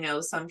 Even if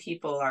some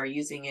people are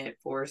using it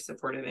for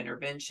supportive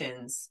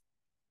interventions,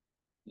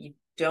 you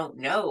don't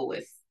know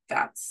if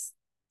that's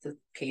the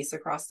case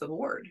across the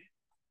board.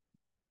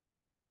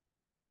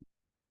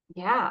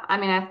 Yeah,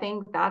 I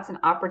think that's an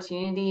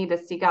opportunity to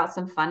seek out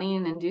some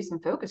funding and do some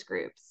focus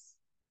groups.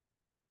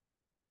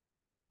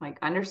 Like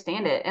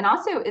understand it. And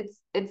also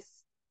it's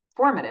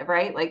formative,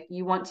 right? Like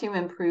you want to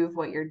improve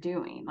what you're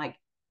doing. Like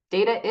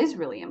data is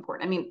really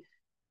important. I mean,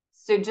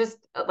 so just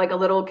like a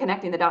little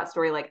connecting the dot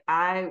story, like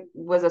I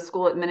was a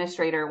school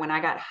administrator when I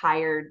got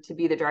hired to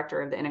be the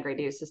director of the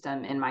integrated data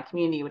system in my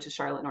community, which is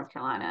Charlotte, North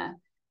Carolina.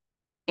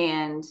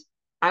 And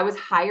I was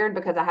hired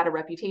because I had a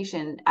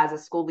reputation as a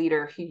school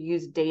leader who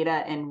used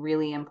data in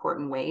really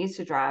important ways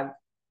to drive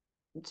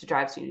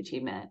student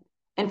achievement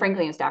and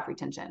frankly in staff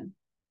retention.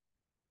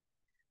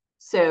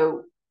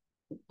 So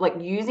like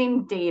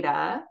using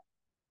data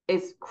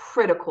is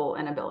critical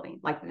in a building.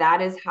 Like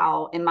that is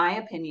how, in my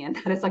opinion,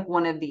 that is like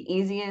one of the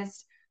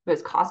easiest,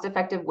 most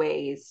cost-effective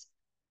ways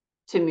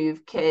to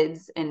move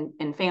kids and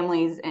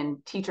families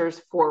and teachers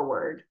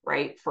forward,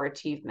 right, for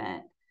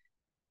achievement.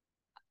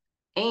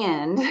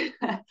 And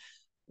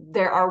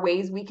there are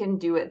ways we can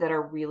do it that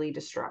are really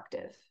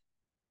destructive.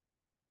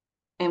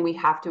 And we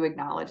have to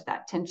acknowledge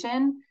that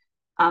tension.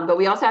 But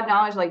we also have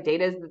knowledge like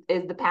data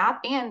is the path.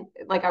 And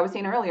like I was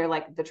saying earlier,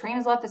 like the train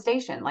has left the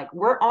station. Like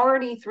we're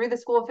already through the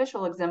school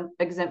official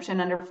exemption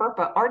under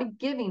FERPA, already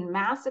giving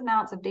mass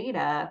amounts of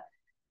data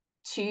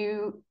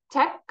to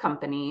tech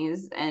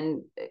companies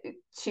and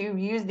to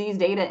use these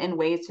data in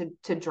ways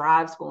to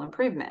drive school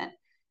improvement.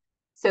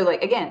 So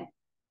like, again,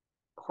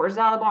 horses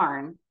out of the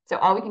barn. So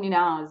all we can do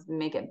now is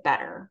make it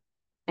better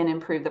and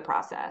improve the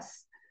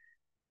process.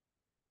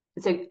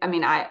 So, I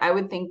mean, I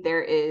would think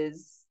there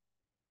is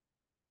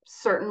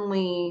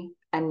certainly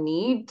a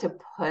need to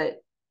put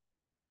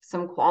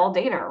some qual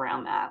data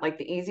around that. Like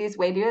the easiest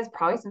way to do it is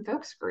probably some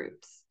focus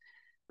groups,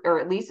 or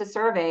at least a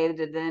survey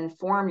to then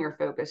form your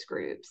focus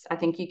groups. I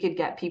think you could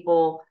get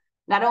people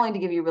not only to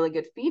give you really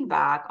good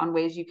feedback on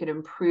ways you could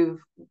improve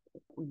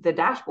the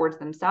dashboards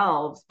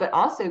themselves, but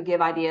also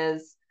give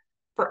ideas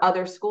for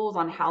other schools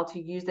on how to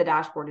use the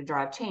dashboard to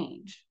drive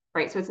change,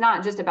 right? So it's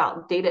not just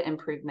about data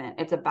improvement.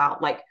 It's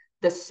about like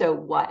the so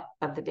what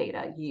of the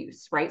data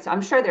use, right? So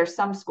I'm sure there's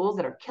some schools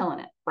that are killing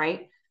it,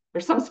 right?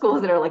 There's some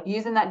schools that are like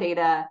using that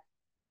data,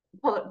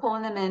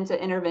 pulling them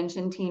into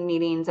intervention team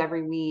meetings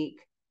every week,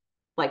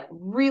 like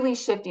really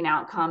shifting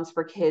outcomes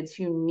for kids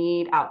who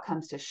need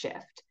outcomes to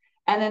shift.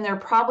 And then there are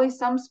probably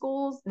some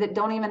schools that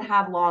don't even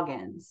have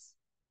logins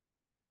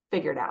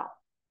figured out,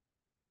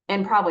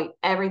 and probably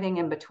everything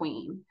in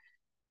between.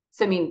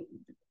 So, I mean,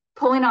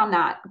 pulling on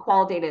that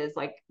qual data is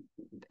like,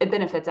 it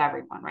benefits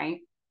everyone, right?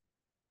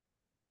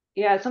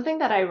 Yeah, something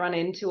that I run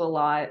into a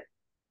lot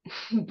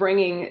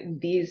bringing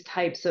these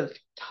types of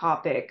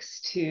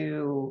topics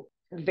to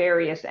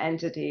various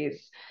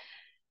entities,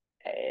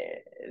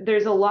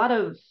 there's a lot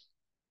of,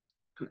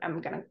 I'm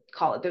going to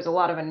call it, there's a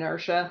lot of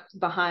inertia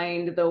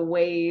behind the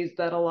ways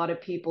that a lot of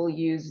people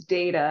use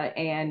data.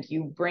 And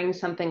you bring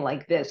something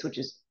like this, which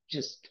is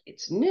just,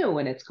 it's new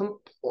and it's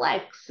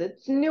complex,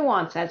 it's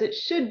nuanced as it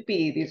should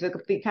be. These are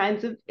the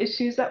kinds of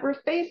issues that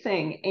we're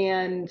facing.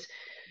 And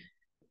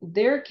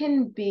there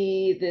can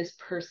be this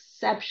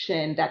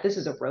perception that this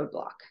is a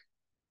roadblock.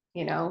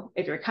 You know,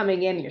 if you're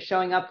coming in, you're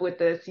showing up with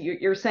this,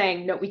 you're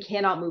saying, no, we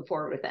cannot move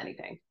forward with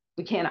anything.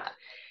 We cannot.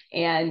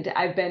 And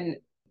I've been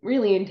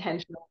really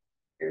intentional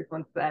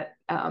once that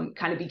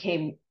kind of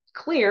became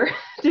clear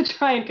to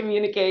try and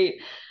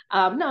communicate.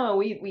 No,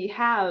 we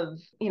have,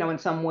 you know, in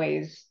some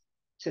ways,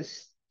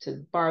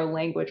 to borrow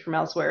language from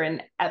elsewhere,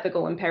 an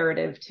ethical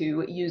imperative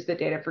to use the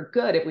data for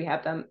good if we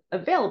have them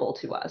available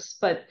to us.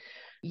 But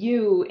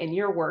you in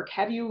your work,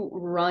 have you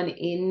run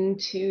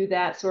into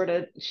that sort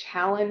of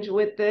challenge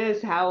with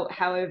this? How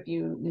have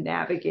you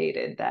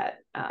navigated that?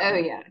 Oh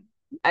yeah.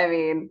 I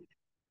mean,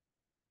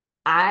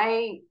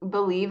 I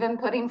believe in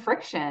putting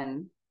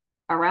friction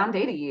around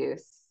data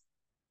use.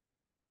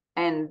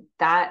 And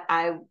that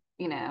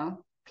you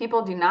know,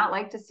 people do not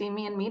like to see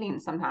me in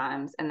meetings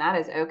sometimes, and that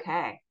is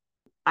okay.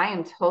 I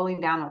am totally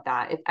down with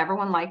that. If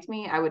everyone liked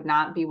me, I would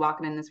not be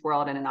walking in this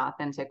world in an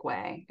authentic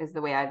way, is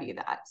the way I view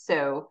that.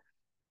 So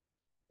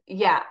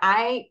yeah,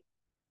 I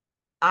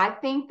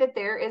think that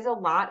there is a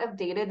lot of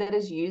data that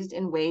is used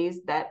in ways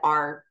that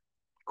are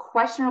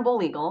questionable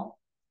legal,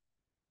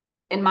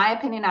 in my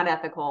opinion, not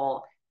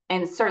ethical,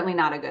 and certainly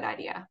not a good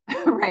idea,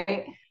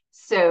 right?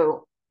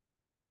 So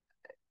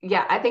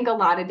yeah, I think a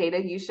lot of data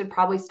you should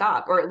probably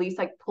stop, or at least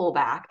like pull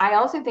back. I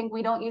also think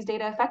we don't use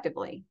data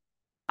effectively.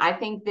 I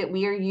think that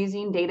we are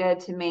using data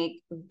to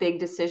make big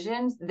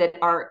decisions that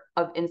are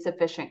of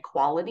insufficient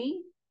quality.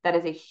 That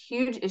is a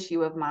huge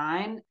issue of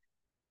mine.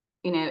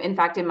 You know, in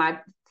fact, in my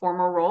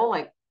former role,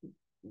 like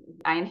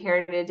I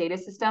inherited a data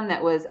system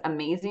that was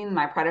amazing.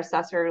 My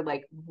predecessor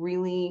like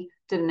really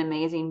did an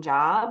amazing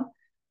job.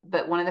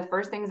 But one of the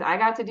first things I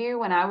got to do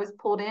when I was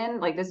pulled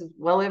in, like this is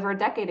well over a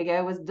decade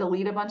ago, was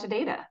delete a bunch of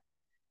data,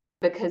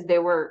 because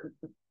there were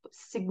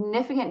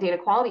significant data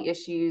quality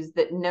issues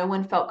that no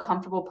one felt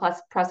comfortable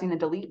pressing the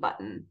delete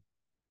button.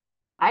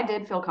 I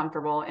did feel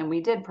comfortable, and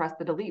we did press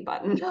the delete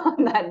button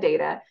on that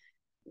data.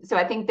 So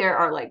I think there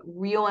are like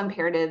real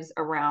imperatives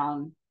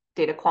around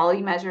data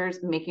quality measures,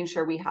 making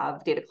sure we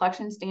have data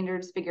collection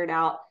standards figured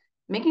out,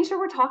 making sure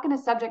we're talking to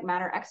subject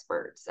matter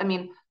experts. I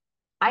mean,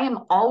 I am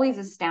always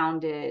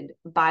astounded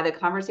by the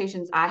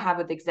conversations I have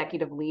with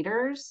executive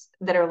leaders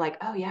that are like,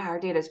 oh yeah, our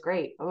data is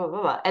great, blah, blah,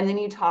 blah, blah. And then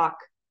you talk,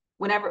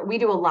 whenever we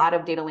do a lot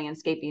of data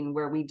landscaping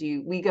where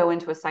we go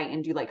into a site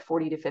and do like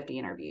 40 to 50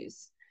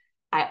 interviews.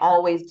 I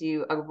always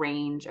do a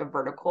range of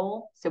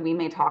vertical. So we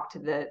may talk to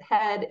the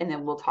head and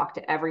then we'll talk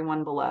to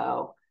everyone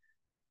below.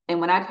 And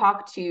when I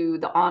talk to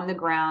the on the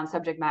ground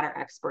subject matter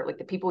expert, like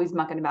the people he's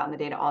mucking about in the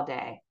data all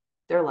day,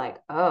 they're like,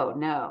 oh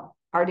no,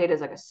 our data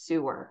is like a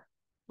sewer.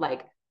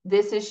 Like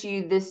this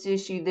issue, this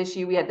issue, this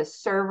issue. We had the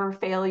server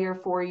failure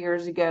 4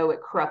 years ago.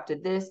 It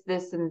corrupted this,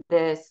 this, and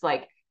this.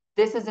 Like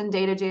this is in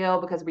data jail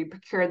because we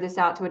procured this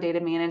out to a data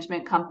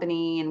management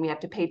company and we have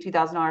to pay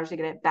 $2,000 to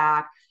get it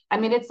back. I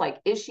mean, it's like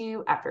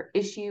issue after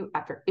issue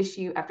after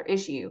issue after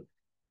issue.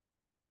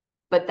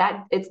 But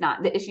that it's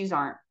not, the issues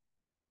aren't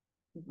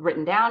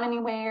written down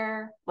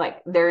anywhere.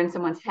 Like they're in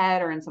someone's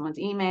head or in someone's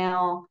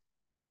email.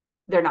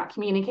 They're not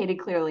communicated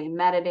clearly in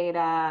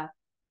metadata.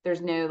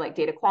 There's no like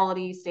data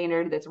quality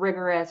standard that's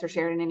rigorous or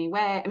shared in any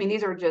way. I mean,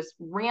 these are just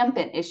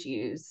rampant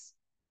issues.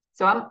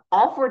 So I'm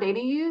all for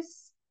data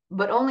use,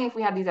 but only if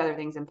we have these other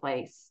things in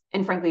place.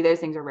 And frankly, those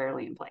things are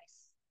rarely in place.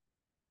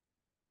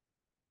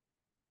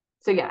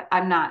 So yeah,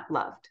 I'm not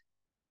loved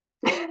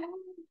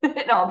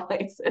in all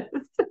places.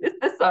 Is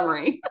the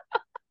summary.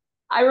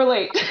 I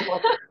relate.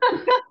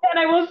 And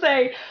I will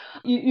say,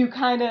 you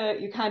kind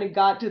of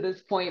got to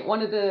this point.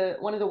 One of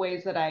the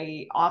ways that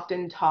I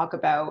often talk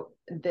about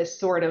this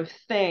sort of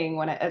thing,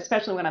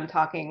 especially when I'm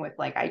talking with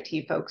like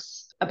IT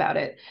folks about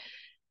it,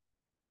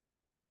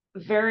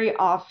 very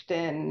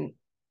often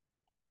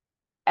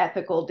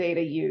ethical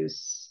data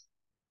use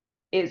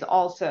is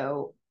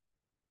also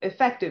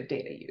effective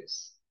data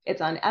use. It's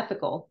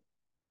unethical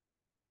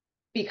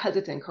because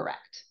it's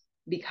incorrect,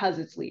 because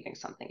it's leaving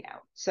something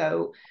out.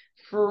 So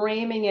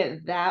framing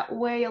it that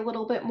way a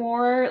little bit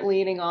more,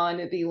 leaning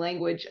on the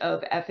language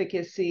of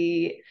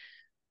efficacy,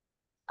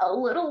 a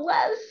little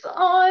less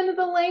on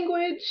the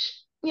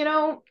language,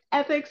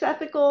 ethics,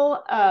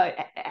 ethical,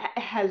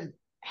 has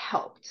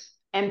helped.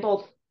 And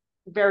both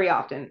very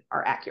often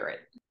are accurate.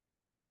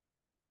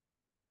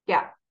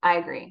 Yeah, I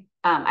agree.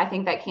 I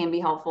think that can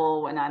be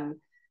helpful when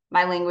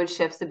my language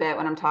shifts a bit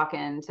when I'm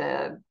talking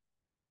to,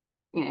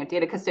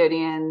 data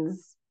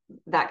custodians,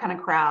 that kind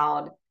of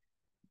crowd.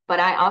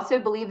 But I also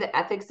believe that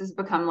ethics has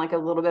become like a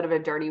little bit of a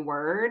dirty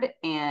word,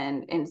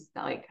 and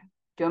like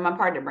doing my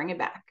part to bring it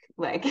back.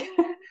 Like,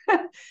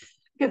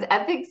 because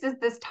ethics is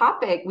this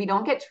topic, we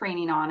don't get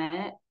training on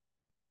it.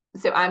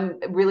 So I'm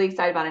really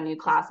excited about a new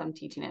class I'm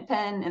teaching at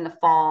Penn in the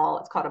fall.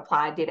 It's called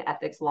Applied Data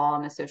Ethics Law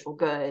and the Social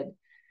Good.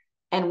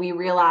 And we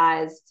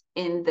realized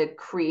in the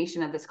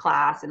creation of this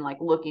class and like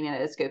looking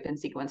at a scope and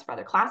sequence for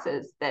other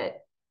classes that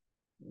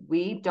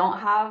we don't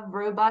have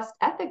robust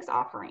ethics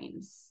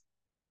offerings.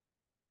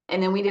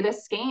 And then we did a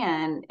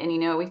scan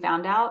and, we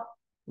found out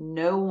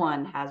no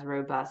one has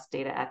robust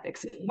data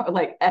ethics,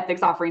 like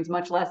ethics offerings,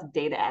 much less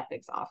data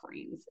ethics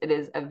offerings. It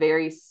is a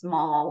very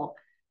small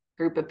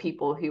group of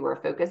people who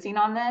are focusing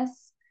on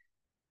this,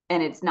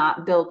 and it's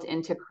not built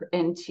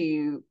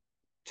into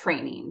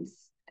trainings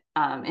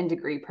and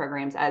degree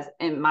programs as,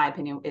 in my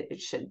opinion, it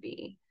should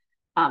be.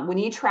 When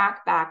you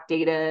track back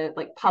data,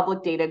 like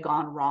public data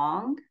gone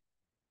wrong,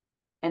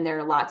 and there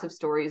are lots of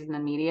stories in the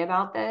media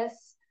about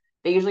this,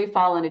 they usually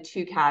fall into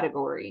two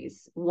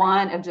categories.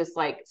 One of just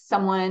like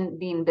someone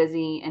being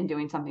busy and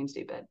doing something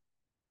stupid.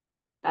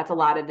 That's a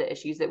lot of the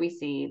issues that we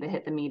see that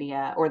hit the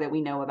media or that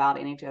we know about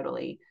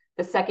anecdotally.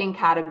 The second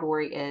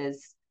category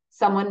is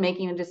someone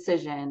making a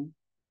decision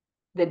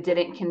that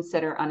didn't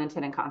consider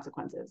unintended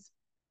consequences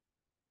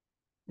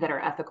that are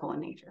ethical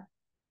in nature,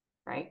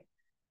 right?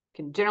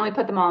 You can generally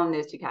put them all in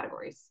those two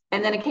categories.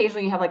 And then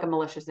occasionally you have like a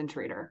malicious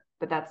intruder,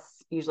 but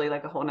that's usually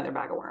like a whole nother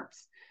bag of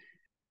worms.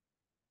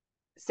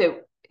 So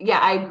yeah,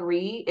 I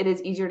agree. It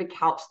is easier to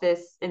couch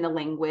this in the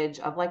language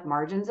of like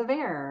margins of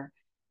error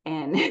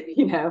and,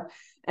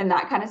 and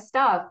that kind of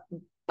stuff.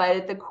 But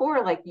at the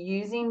core, like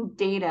using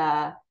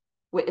data,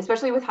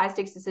 especially with high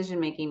stakes decision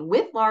making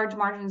with large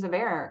margins of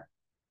error,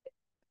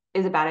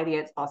 is a bad idea.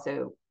 It's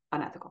also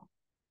unethical.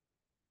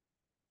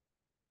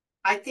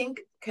 I think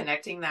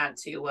connecting that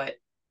to what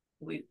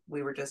we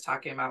were just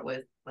talking about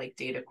with like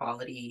data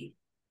quality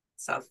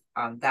stuff,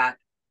 that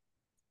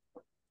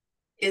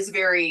is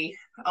very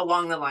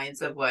along the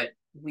lines of what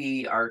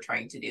we are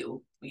trying to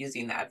do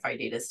using the FI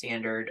data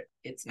standard.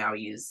 It's now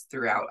used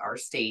throughout our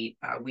state.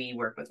 We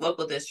work with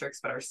local districts,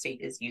 but our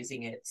state is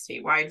using it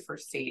statewide for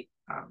state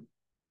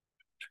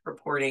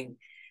reporting.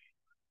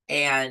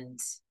 And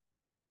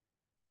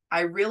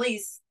I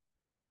really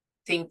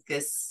think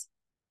this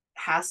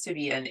has to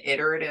be an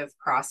iterative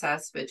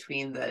process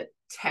between the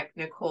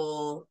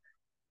technical,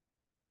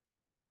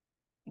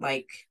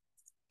 like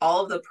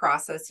all of the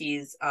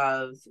processes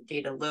of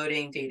data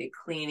loading, data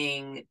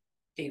cleaning,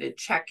 data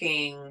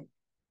checking.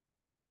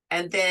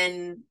 And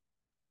then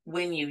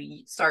when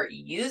you start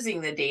using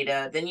the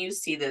data, then you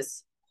see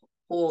this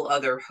whole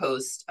other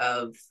host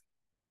of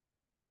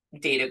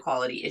data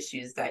quality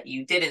issues that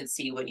you didn't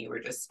see when you were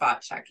just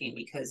spot checking,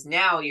 because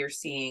now you're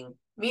seeing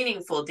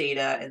meaningful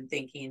data and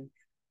thinking,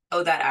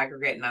 oh, that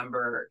aggregate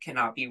number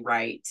cannot be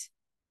right.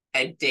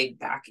 I dig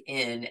back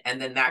in,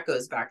 and then that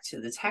goes back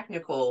to the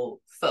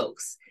technical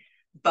folks.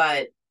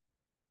 But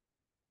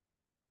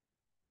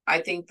I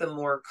think the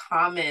more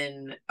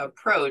common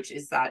approach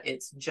is that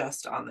it's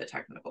just on the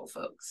technical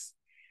folks.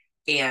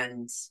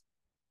 And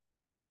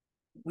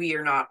we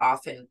are not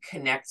often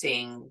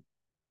connecting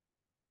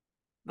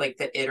like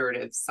the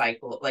iterative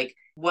cycle. Like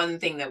one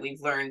thing that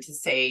we've learned to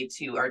say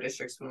to our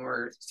districts when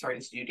we're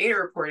starting to do data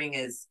reporting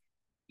is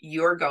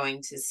you're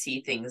going to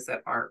see things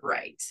that aren't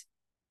right.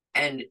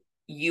 And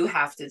you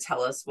have to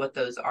tell us what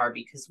those are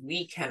because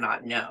we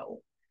cannot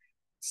know.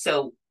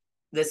 So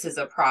this is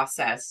a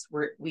process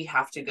where we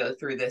have to go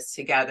through this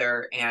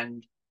together,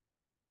 and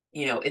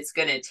it's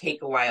going to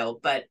take a while.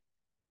 But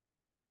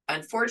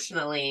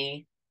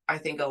unfortunately, I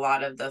think a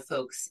lot of the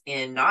folks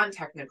in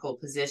non-technical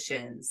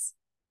positions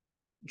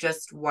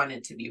just want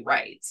it to be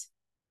right.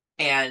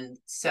 And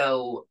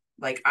so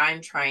like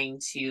I'm trying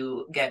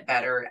to get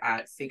better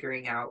at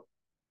figuring out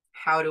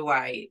how do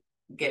I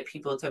get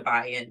people to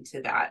buy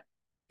into that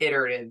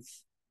iterative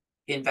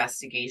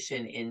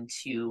investigation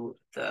into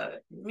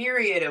the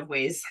myriad of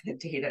ways that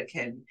data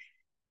can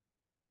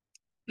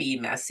be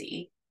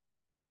messy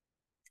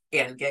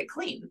and get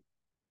clean.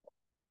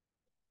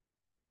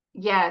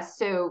 Yeah,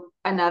 so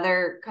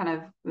another kind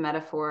of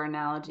metaphor,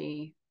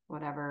 analogy,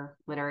 whatever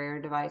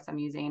literary device I'm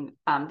using,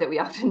 that we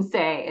often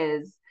say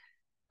is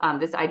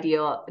this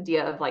idea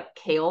of like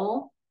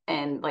kale,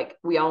 and like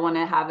we all want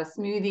to have a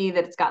smoothie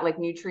that's got like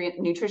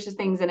nutritious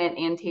things in it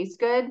and tastes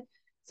good.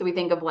 So we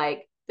think of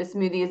like the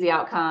smoothie is the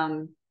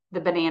outcome, the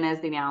banana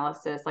is the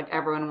analysis, like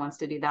everyone wants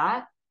to do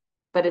that.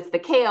 But it's the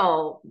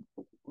kale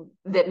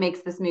that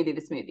makes the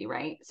smoothie,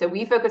 right? So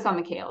we focus on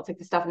the kale. It's like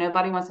the stuff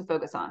nobody wants to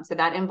focus on. So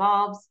that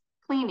involves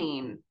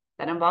cleaning,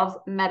 that involves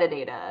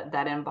metadata,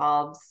 that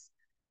involves,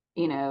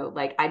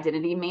 like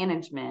identity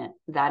management,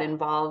 that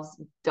involves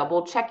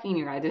double checking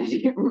your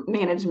identity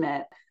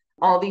management,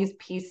 all these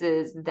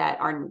pieces that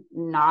are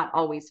not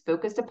always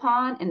focused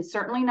upon and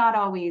certainly not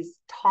always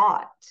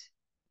taught.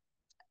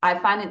 I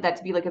find that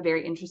to be like a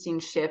very interesting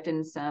shift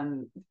in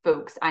some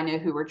folks I know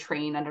who were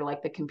trained under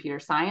like the computer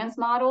science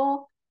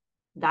model.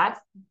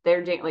 They're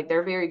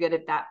very good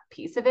at that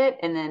piece of it.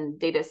 And then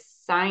data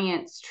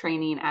science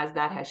training, as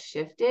that has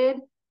shifted,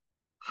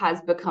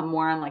 has become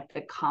more on like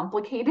the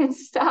complicated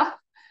stuff.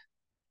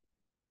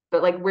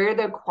 But like where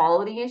the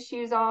quality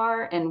issues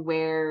are and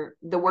where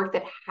the work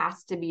that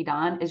has to be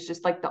done is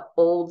just like the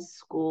old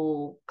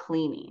school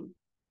cleaning,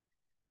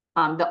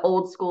 the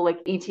old school like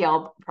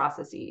ETL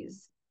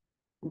processes.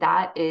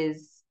 That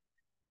is,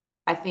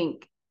 I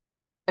think,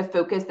 a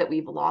focus that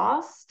we've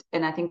lost,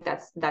 and I think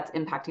that's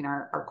impacting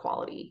our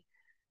quality.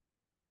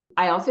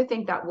 I also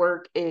think that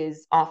work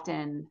is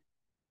often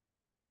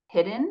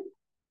hidden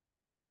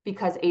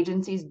because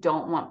agencies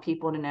don't want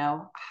people to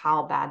know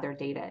how bad their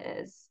data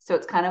is. So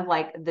it's kind of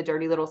like the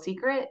dirty little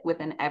secret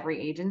within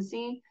every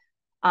agency.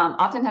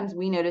 Oftentimes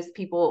we notice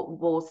people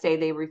will say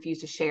they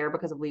refuse to share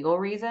because of legal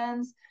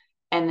reasons.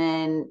 And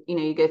then,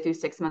 you go through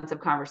 6 months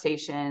of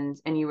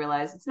conversations and you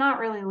realize it's not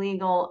really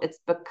legal. It's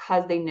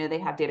because they know they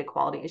have data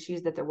quality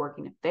issues that they're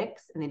working to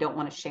fix, and they don't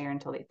want to share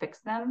until they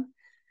fix them.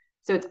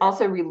 So it's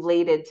also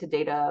related to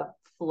data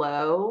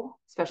flow,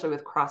 especially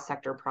with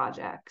cross-sector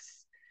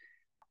projects.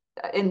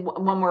 And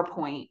one more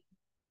point,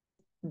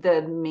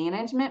 the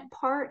management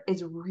part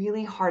is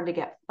really hard to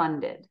get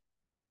funded.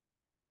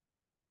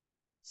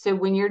 So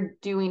when you're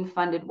doing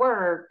funded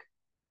work,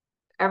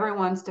 everyone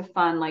wants to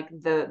fund like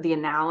the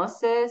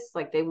analysis,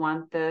 like they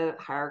want the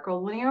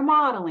hierarchical linear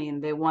modeling,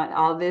 they want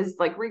all this,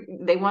 like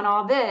they want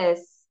all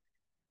this,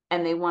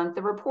 and they want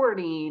the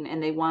reporting,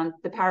 and they want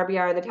the Power BI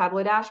or the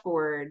Tableau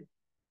dashboard,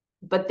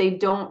 but they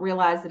don't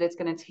realize that it's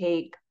going to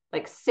take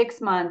like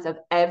 6 months of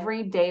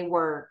everyday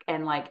work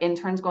and like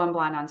interns going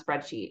blind on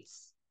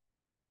spreadsheets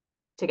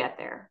to get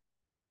there.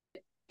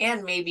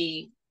 And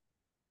maybe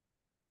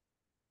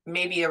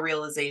a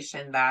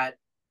realization that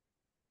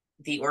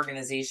the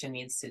organization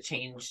needs to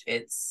change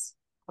its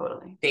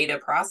data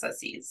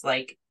processes,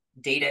 like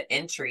data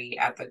entry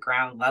at the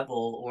ground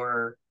level,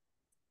 or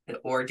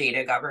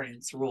data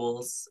governance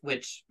rules,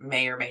 which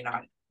may or may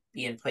not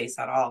be in place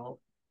at all.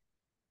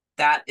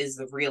 That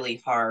is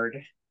really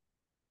hard.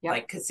 Yep.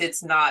 Like, because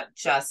it's not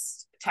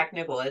just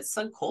technical, it's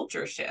a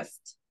culture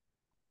shift.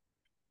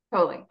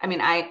 Totally. I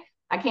mean, I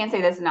can't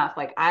say this enough.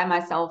 Like, I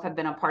myself have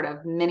been a part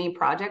of many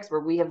projects where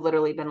we have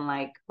literally been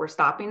like, we're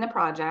stopping the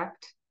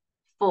project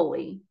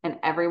fully in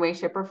every way,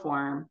 shape, or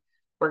form.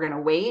 We're going to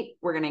wait.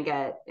 We're going to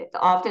get,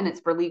 often it's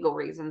for legal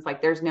reasons.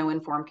 Like there's no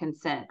informed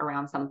consent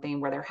around something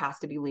where there has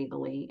to be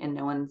legally, and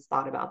no one's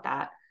thought about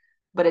that.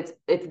 But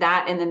it's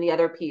that. And then the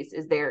other piece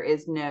is there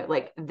is no,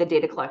 like the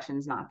data collection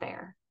is not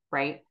there,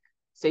 right?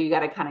 So you got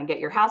to kind of get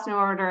your house in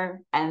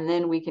order, and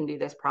then we can do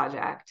this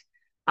project.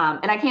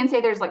 And I can say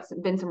there's like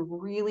been some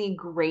really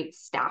great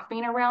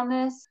staffing around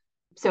this.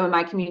 So in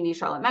my community,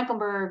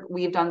 Charlotte-Mecklenburg,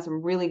 we've done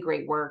some really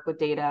great work with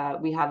data.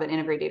 We have an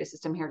integrated data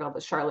system here called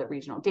the Charlotte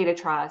Regional Data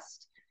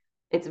Trust.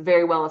 It's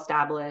very well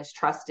established,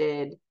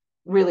 trusted,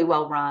 really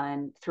well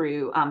run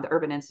through the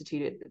Urban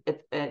Institute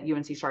at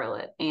UNC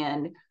Charlotte.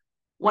 And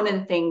one of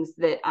the things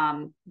that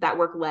that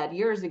work led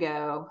years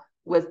ago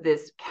was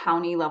this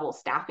county level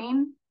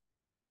staffing,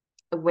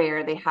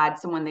 where they had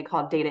someone they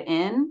called data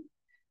in,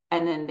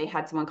 and then they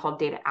had someone called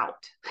data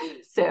out.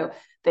 So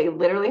they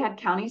literally had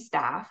county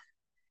staff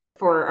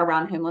for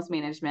around homeless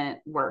management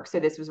work. So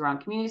this was around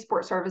community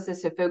support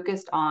services, so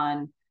focused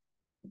on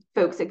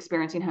folks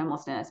experiencing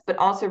homelessness, but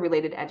also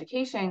related to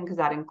education, because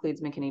that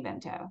includes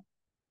McKinney-Vento,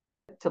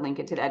 to link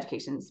it to the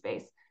education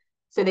space.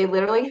 So they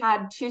literally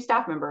had 2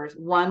 staff members.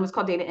 One was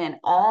called data in.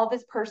 All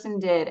this person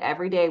did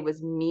every day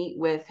was meet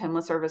with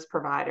homeless service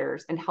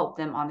providers and help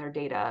them on their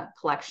data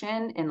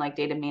collection and like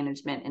data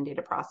management and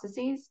data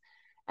processes.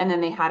 And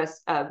then they had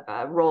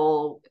a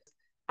role,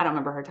 I don't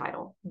remember her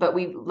title, but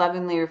we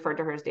lovingly referred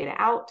to her as data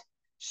out.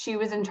 She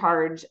was in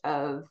charge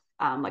of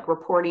like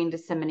reporting,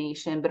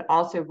 dissemination, but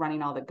also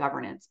running all the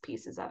governance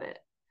pieces of it.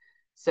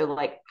 So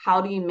like, how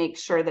do you make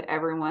sure that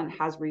everyone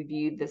has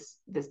reviewed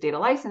this data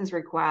license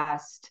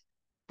request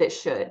that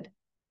should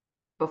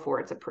before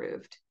it's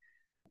approved?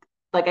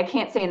 Like, I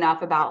can't say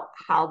enough about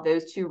how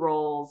those 2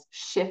 roles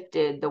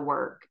shifted the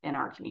work in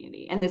our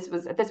community. And this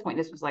was, at this point,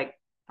 this was like,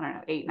 I don't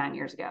know, 8-9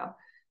 years ago.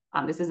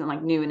 This isn't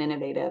like new and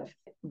innovative,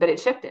 but it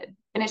shifted,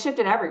 and it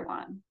shifted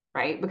everyone,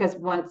 right? Because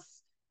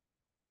once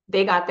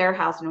they got their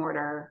house in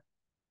order,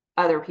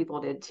 other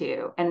people did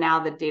too. And now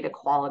the data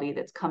quality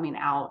that's coming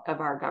out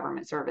of our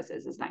government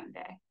services is night and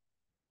day.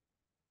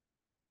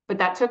 But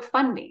that took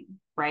funding,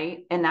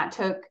 right? And that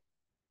took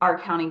our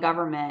county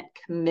government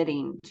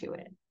committing to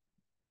it,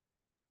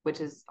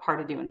 which is hard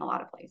to do in a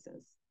lot of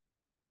places.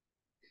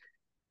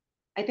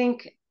 I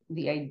think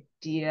the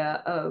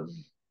idea of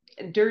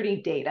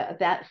dirty data,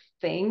 that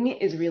thing,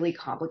 is really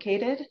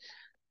complicated.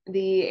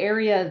 The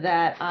area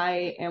that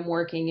I am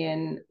working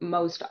in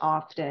most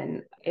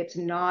often, it's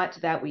not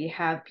that we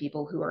have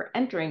people who are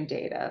entering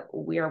data.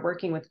 We are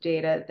working with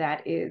data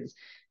that is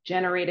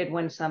generated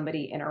when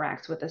somebody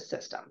interacts with a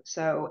system.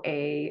 So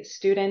a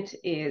student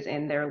is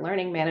in their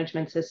learning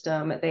management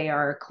system, they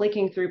are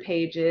clicking through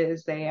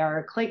pages, they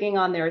are clicking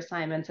on their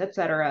assignments,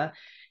 etc.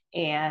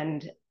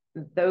 And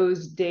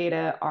those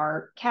data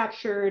are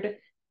captured,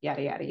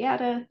 yada, yada,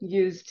 yada,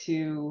 used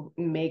to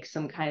make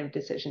some kind of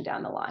decision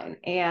down the line.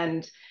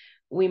 And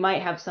we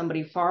might have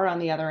somebody far on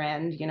the other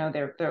end, you know,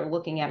 they're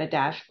looking at a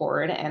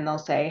dashboard and they'll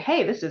say,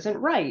 hey, this isn't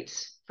right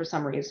for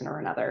some reason or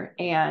another.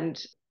 And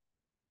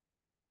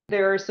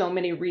there are so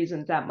many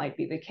reasons that might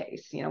be the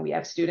case. You know, we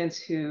have students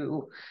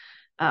who,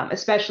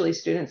 especially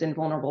students in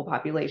vulnerable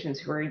populations,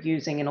 who are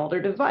using an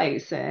older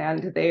device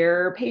and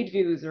their page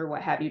views or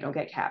what have you don't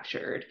get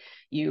captured.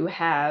 You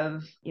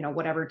have, you know,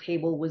 whatever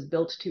table was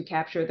built to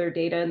capture their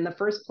data in the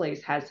first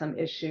place has some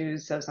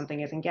issues, so something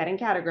isn't getting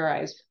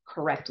categorized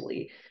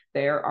correctly.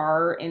 There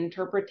are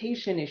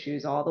interpretation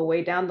issues all the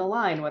way down the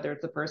line, whether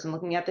it's the person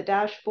looking at the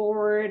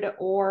dashboard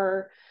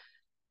or,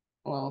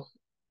 well,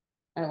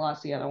 I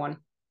lost the other one.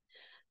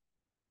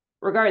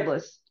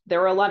 Regardless,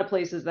 there are a lot of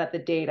places that the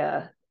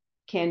data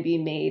can be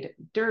made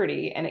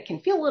dirty, and it can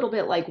feel a little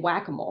bit like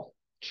whack-a-mole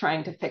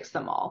trying to fix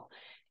them all.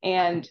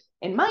 And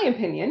in my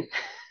opinion,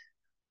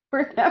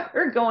 we're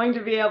never going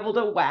to be able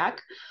to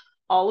whack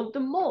all of the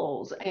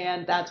moles.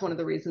 And that's one of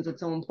the reasons it's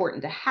so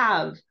important to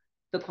have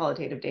the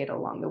qualitative data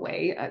along the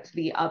way. It's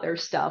the other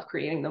stuff,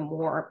 creating the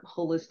more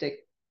holistic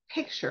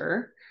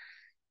picture.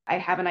 I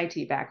have an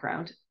IT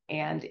background,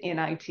 and in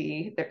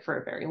IT, for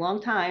a very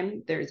long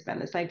time, there's been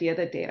this idea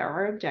that data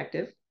are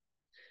objective.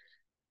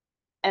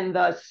 And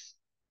thus,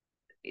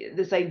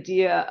 this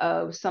idea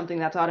of something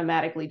that's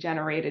automatically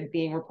generated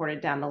being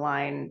reported down the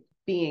line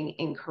being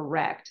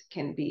incorrect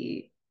can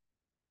be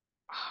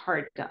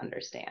hard to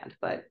understand,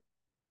 but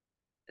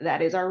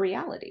that is our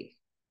reality.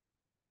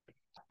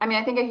 I mean,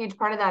 I think a huge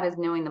part of that is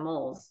knowing the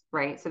moles,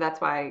 right? So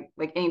that's why,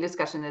 like, any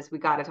discussion is, we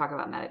got to talk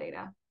about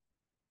metadata,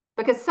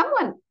 because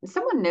someone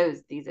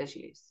knows these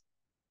issues.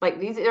 Like,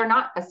 these are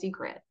not a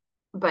secret,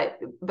 but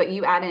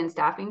you add in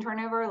staffing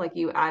turnover, like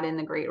you add in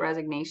the great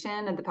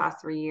resignation of the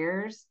past 3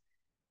 years,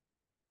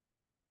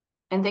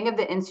 and think of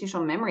the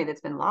institutional memory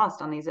that's been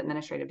lost on these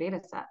administrative data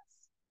sets.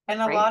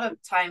 And a lot of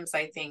times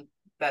I think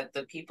that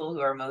the people who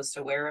are most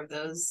aware of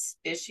those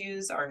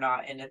issues are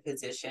not in a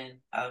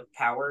position of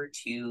power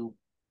to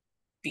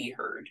be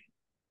heard.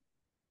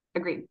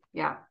 Agreed.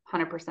 Yeah,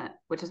 100%,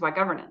 which is why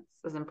governance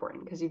is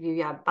important, because if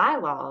you have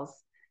bylaws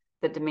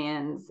that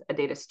demands a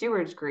data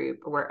stewards group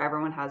where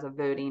everyone has a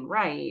voting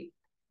right,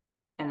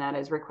 and that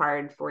is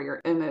required for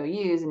your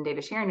MOUs and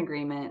data sharing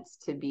agreements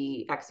to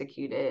be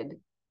executed,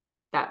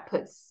 that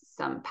puts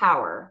some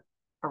power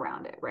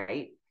around it,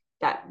 right?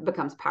 That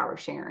becomes power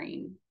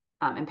sharing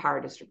and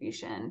power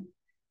distribution.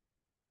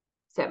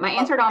 So my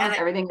answer to almost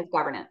everything is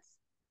governance.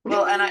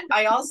 Well, and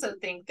I also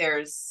think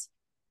there's,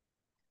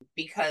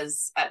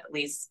 because at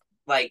least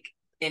like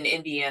in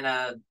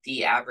Indiana,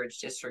 the average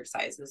district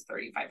size is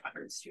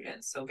 3,500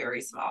 students, so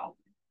very small.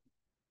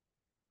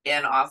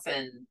 And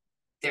often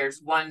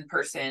there's one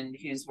person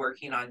who's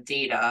working on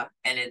data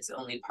and it's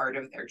only part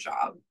of their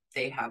job.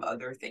 They have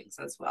other things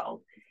as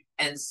well.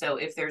 And so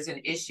if there's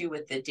an issue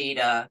with the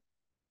data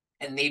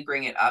and they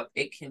bring it up,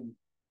 it can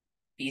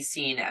be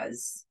seen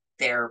as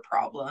their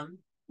problem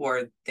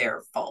or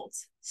their fault.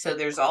 So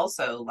there's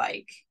also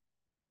like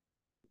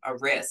a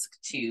risk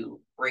to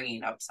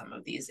bringing up some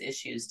of these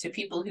issues to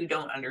people who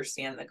don't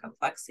understand the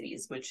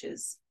complexities, which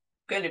is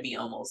going to be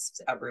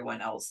almost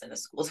everyone else in a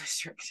school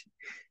district.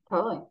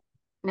 Totally.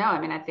 No,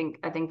 I mean, I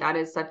think that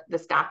is such, the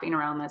staffing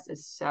around this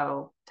is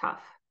so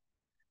tough.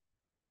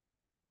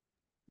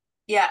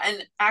 Yeah,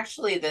 and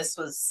actually this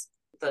was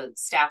the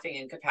staffing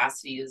and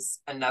capacity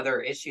is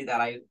another issue that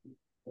I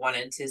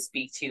wanted to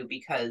speak to,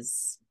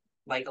 because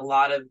like a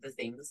lot of the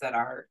things that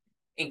are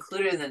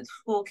included in the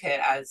toolkit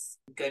as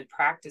good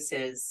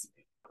practices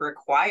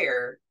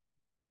require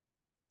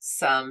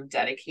some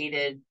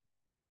dedicated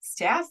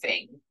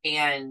staffing.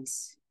 And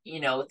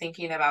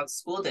thinking about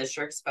school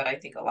districts, but I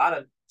think a lot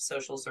of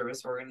social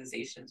service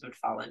organizations would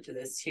fall into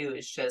this too,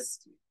 is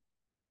just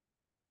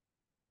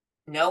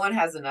no one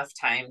has enough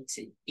time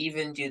to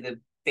even do the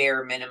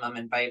bare minimum.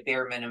 And by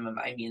bare minimum,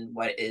 I mean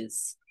what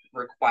is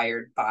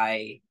required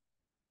by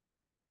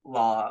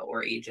law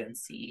or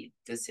agency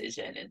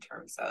decision in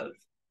terms of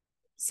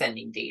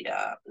sending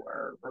data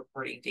or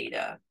reporting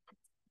data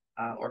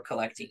or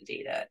collecting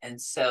data. And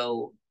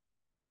so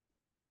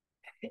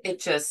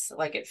it just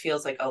like, it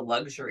feels like a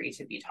luxury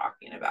to be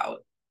talking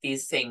about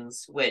these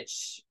things,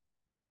 which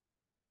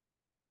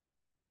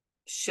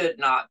should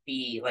not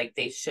be like,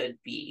 they should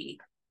be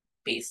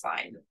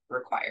baseline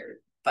required.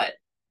 But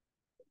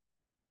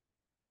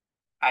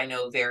I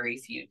know very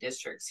few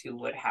districts who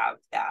would have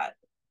that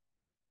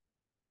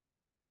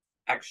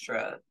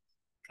extra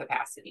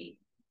capacity,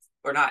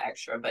 or not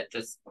extra, but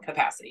just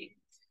capacity.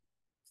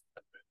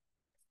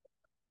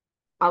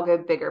 I'll go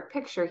bigger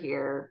picture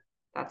here.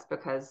 That's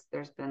because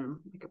there's been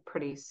like a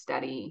pretty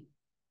steady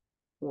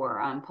war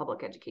on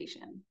public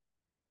education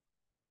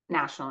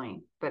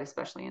nationally, but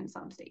especially in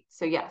some states.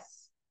 So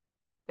yes,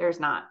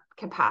 there's not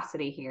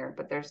capacity here,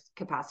 but there's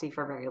capacity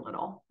for very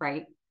little,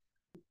 right?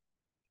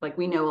 Like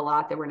we know a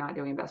lot that we're not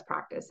doing best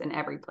practice in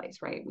every place,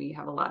 right? We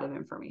have a lot of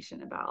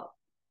information about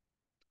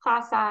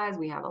class size.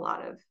 We have a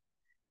lot of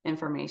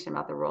information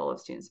about the role of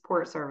student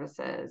support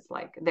services.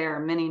 Like there are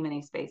many,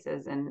 many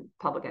spaces in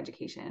public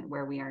education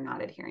where we are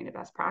not adhering to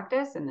best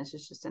practice. And this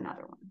is just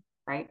another one,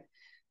 right?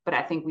 But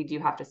I think we do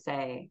have to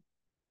say,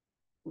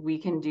 we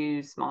can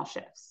do small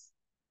shifts.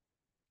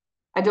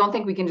 I don't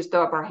think we can just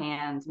throw up our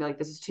hands and be like,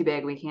 this is too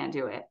big, we can't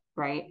do it,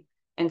 right?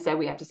 And so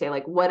we have to say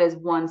like, what is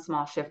one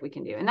small shift we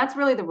can do? And that's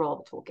really the role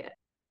of the toolkit.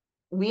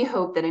 We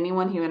hope that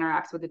anyone who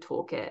interacts with the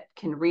toolkit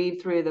can read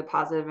through the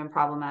positive and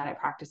problematic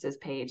practices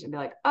page and be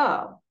like,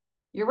 oh,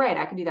 you're right,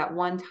 I could do that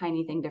one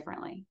tiny thing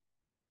differently.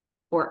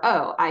 Or,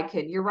 oh,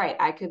 you're right,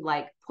 I could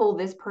like pull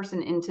this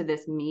person into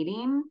this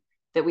meeting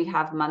that we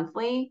have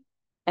monthly,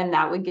 and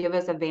that would give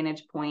us a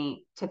vantage point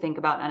to think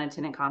about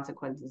unintended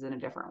consequences in a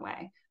different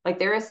way. Like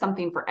there is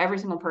something for every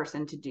single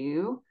person to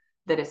do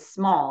that is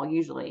small,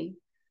 usually,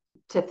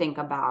 to think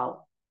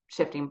about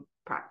shifting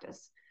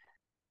practice.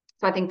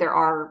 So I think there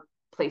are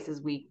places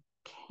we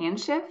can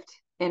shift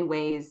in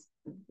ways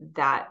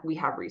that we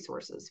have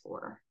resources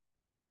for.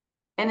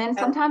 And then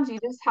sometimes you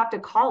just have to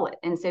call it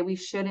and say we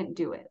shouldn't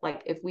do it.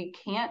 Like if we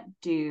can't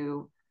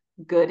do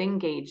good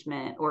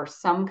engagement or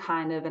some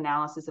kind of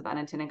analysis of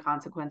unintended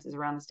consequences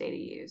around the state of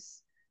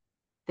use,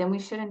 then we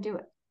shouldn't do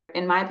it.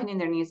 In my opinion,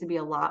 there needs to be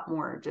a lot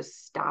more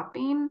just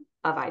stopping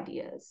of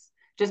ideas.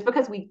 Just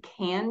because we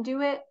can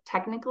do it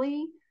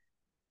technically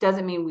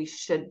doesn't mean we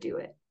should do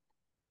it.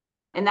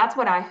 And that's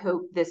what I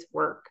hope this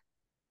work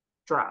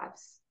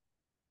drives.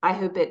 I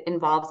hope it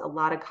involves a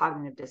lot of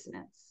cognitive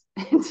dissonance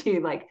into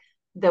like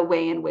the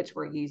way in which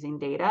we're using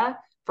data,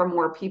 for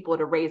more people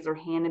to raise their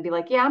hand and be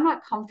like, yeah, I'm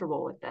not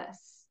comfortable with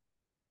this.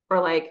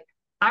 Or like,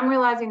 I'm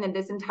realizing that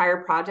this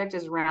entire project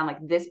is around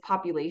like this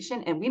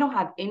population, and we don't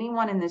have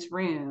anyone in this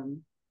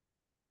room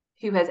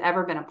who has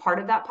ever been a part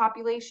of that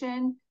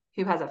population,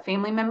 who has a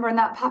family member in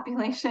that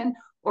population,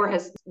 or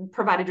has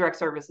provided direct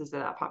services to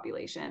that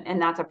population.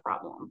 And that's a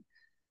problem.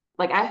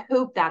 Like, I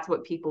hope that's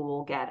what people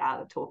will get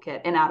out of the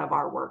toolkit and out of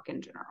our work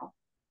in general.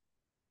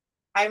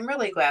 I'm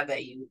really glad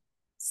that you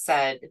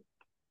said,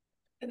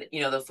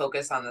 the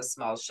focus on the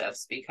small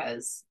shifts,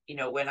 because,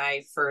 when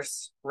I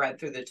first read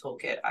through the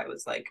toolkit, I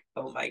was like,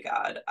 oh my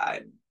God,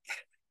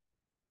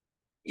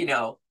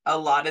 a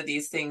lot of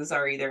these things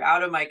are either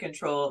out of my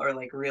control or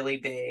like really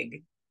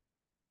big.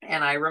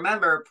 And I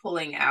remember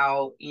pulling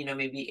out,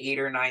 maybe 8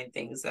 or 9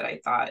 things that I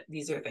thought,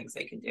 these are things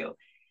I can do.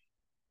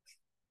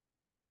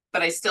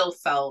 But I still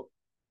felt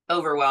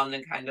overwhelmed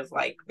and kind of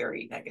like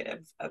very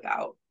negative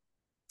about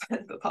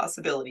the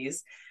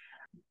possibilities.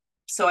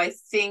 So I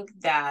think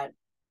that,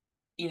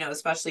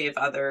 especially if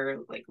other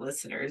like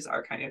listeners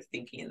are kind of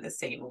thinking in the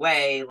same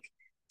way, like,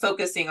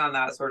 focusing on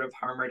that sort of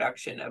harm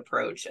reduction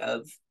approach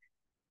of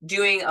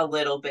doing a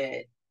little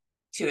bit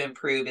to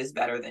improve is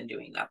better than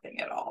doing nothing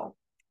at all.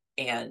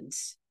 And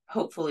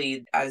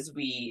hopefully as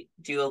we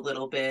do a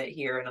little bit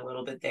here and a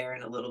little bit there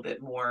and a little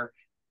bit more,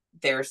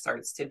 there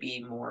starts to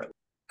be more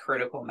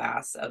critical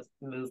mass of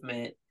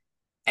movement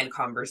and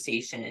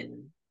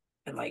conversation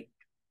and like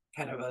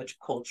kind of a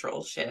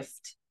cultural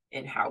shift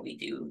in how we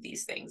do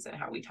these things and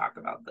how we talk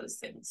about those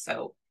things.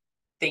 So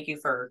thank you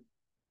for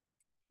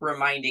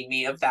reminding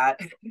me of that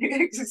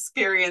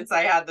experience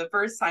I had the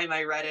first time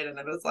I read it, and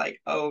I was like,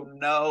 oh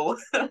no.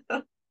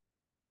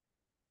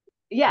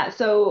 Yeah,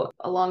 so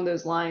along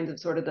those lines of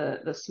sort of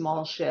the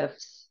small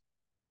shifts,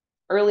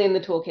 early in the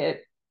toolkit,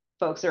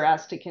 folks are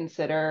asked to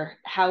consider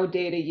how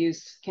data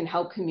use can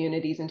help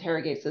communities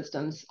interrogate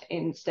systems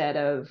instead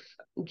of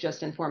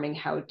just informing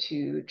how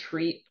to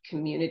treat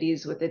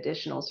communities with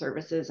additional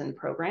services and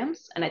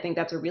programs. And I think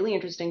that's a really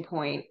interesting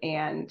point,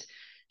 and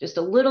just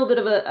a little bit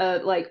of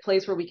a like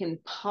place where we can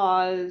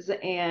pause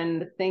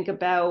and think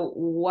about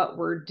what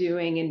we're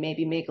doing and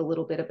maybe make a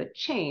little bit of a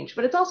change.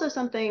 But it's also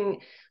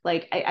something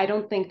like I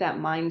don't think that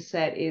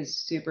mindset is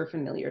super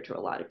familiar to a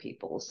lot of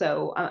people.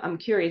 So I'm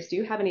curious, do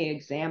you have any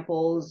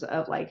examples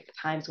of like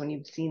times when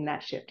you've seen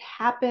that shift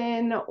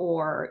happen,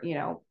 or, you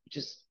know,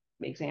 just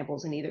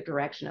examples in either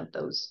direction of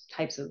those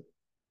types of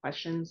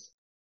questions?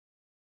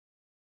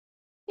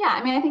 Yeah,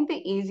 I mean, I think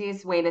the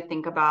easiest way to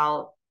think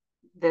about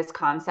this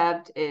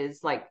concept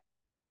is like,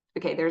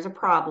 okay, there's a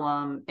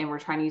problem and we're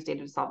trying to use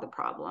data to solve the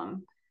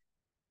problem.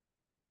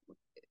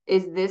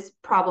 Is this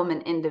problem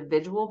an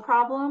individual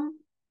problem,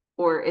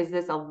 or is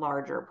this a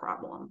larger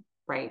problem,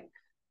 right?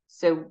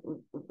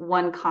 So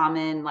one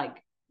common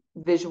like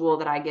visual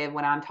that I give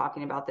when I'm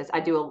talking about this,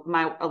 I do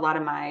a lot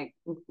of my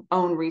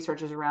own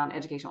research is around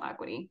educational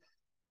equity.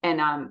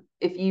 And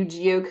if you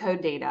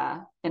geocode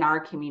data in our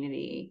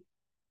community,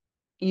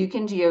 you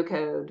can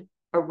geocode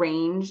a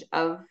range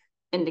of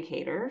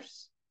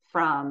indicators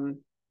from,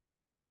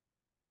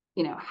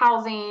 you know,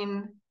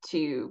 housing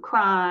to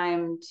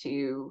crime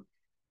to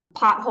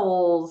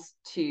potholes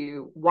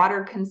to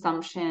water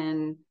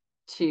consumption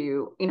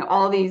to, you know,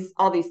 all these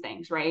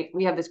things, right?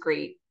 We have this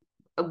great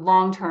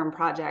long-term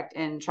project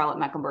in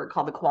Charlotte-Mecklenburg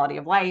called the Quality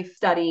of Life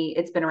Study.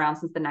 It's been around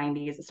since the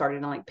 90s. It started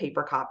in like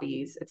paper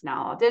copies. It's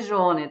now all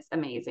digital and it's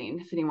amazing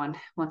if anyone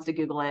wants to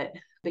Google it.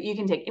 But you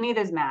can take any of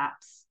those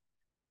maps.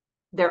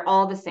 They're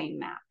all the same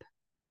map.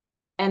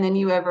 And then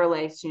you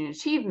overlay student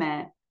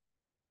achievement,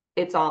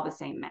 it's all the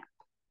same map,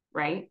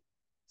 right?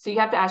 So you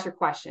have to ask your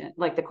question,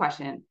 like the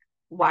question,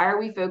 why are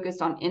we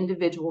focused on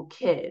individual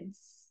kids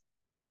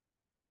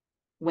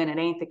when it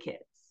ain't the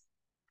kids,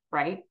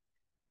 right?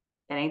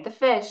 It ain't the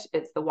fish,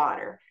 it's the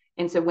water.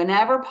 And so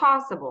whenever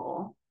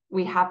possible,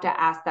 we have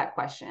to ask that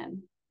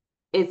question.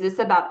 Is this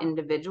about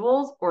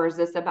individuals or is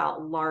this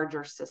about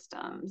larger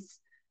systems?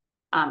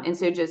 And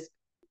so just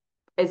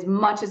as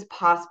much as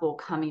possible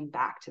coming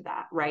back to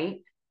that, right?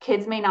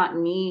 Kids may not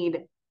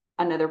need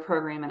another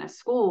program in a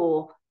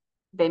school.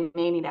 They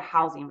may need a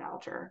housing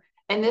voucher.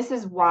 And this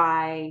is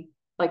why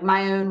like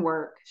my own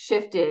work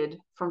shifted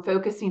from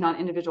focusing on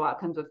individual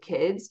outcomes with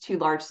kids to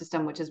large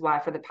system, which is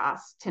why for the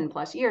past 10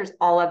 plus years,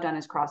 all I've done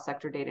is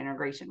cross-sector data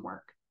integration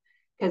work.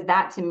 Because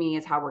that to me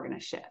is how we're going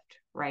to shift,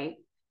 right?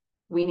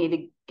 We need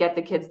to get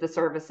the kids the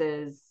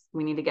services.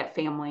 We need to get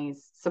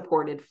families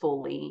supported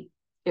fully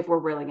if we're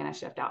really going to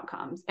shift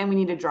outcomes. And we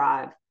need to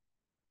drive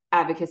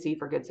advocacy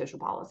for good social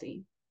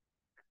policy.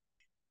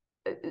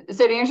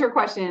 So to answer your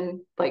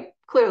question, like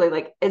clearly,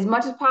 like as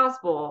much as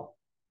possible,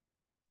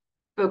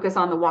 focus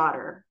on the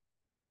water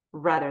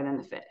rather than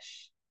the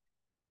fish.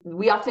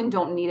 We often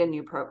don't need a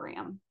new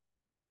program,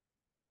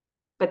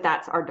 but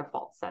that's our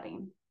default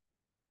setting.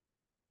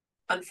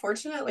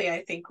 Unfortunately,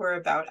 I think we're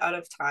about out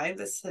of time.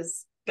 This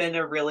has been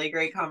a really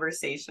great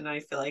conversation. I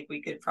feel like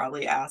we could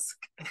probably ask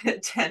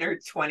 10 or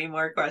 20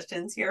 more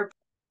questions here.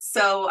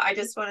 So I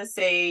just want to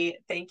say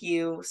thank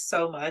you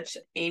so much.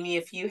 Amy,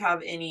 if you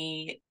have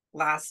any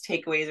last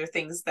takeaways or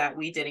things that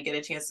we didn't get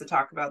a chance to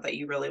talk about that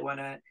you really want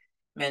to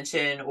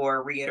mention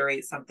or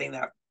reiterate something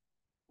that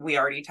we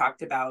already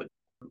talked about,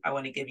 I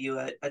want to give you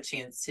a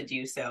chance to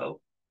do so.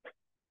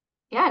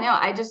 Yeah, no,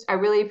 I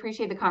really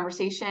appreciate the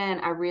conversation.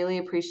 I really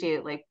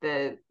appreciate like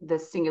the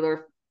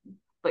singular,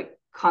 like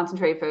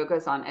concentrated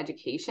focus on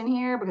education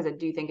here, because I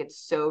do think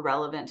it's so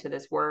relevant to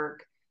this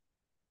work,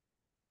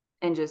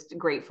 and just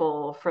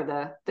grateful for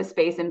the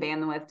space and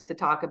bandwidth to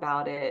talk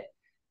about it.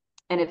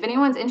 And if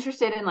anyone's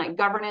interested in like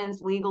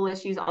governance, legal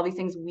issues, all these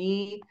things,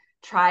 we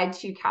tried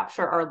to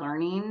capture our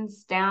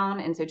learnings down.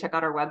 And so check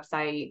out our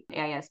website,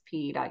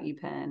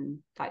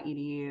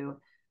 aisp.upenn.edu,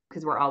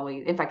 because we're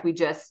always, in fact, we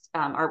just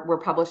we're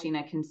publishing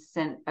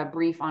a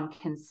brief on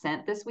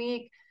consent this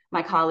week.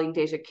 My colleague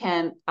Deja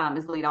Kemp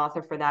is the lead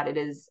author for that. It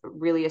is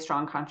really a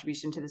strong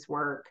contribution to this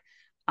work.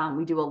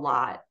 We do a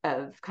lot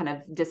of kind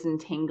of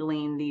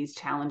disentangling these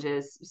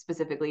challenges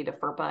specifically to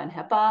FERPA and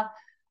HIPAA.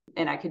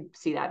 And I could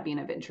see that being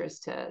of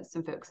interest to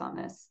some folks on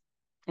this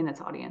in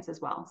this audience as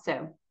well.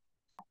 So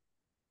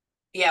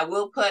yeah,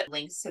 we'll put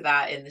links to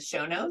that in the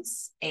show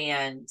notes.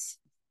 And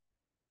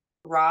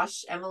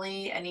Rosh,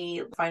 Emily,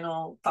 any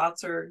final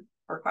thoughts or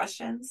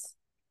questions?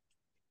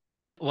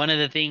 One of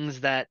the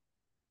things that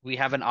we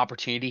have an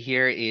opportunity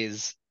here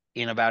is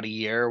in about a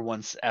year,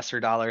 once ESSER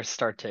dollars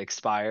start to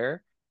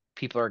expire,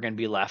 people are going to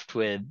be left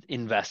with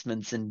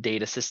investments in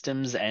data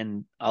systems,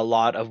 and a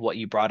lot of what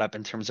you brought up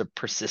in terms of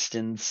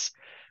persistence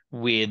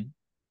with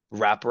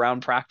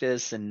wraparound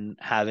practice and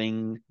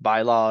having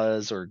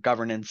bylaws or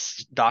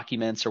governance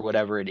documents or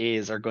whatever it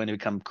is are going to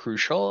become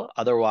crucial.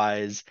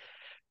 Otherwise,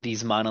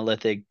 these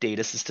monolithic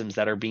data systems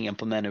that are being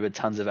implemented with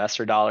tons of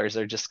ESSER dollars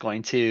are just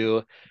going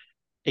to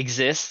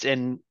exist,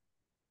 and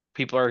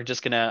people are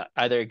just going to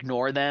either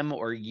ignore them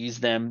or use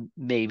them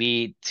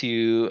maybe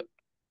to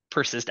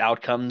persist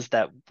outcomes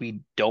that we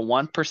don't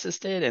want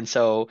persisted. And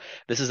so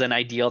this is an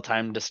ideal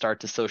time to start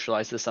to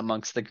socialize this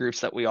amongst the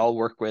groups that we all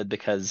work with,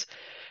 because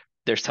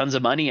there's tons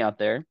of money out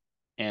there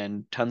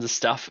and tons of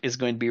stuff is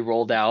going to be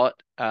rolled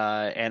out.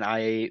 And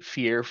I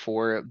fear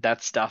for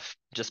that stuff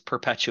just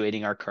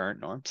perpetuating our current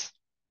norms.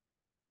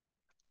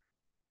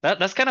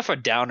 That's kind of a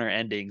downer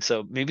ending.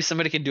 So maybe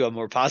somebody can do a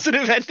more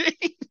positive ending.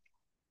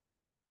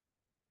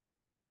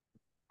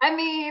 I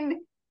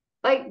mean,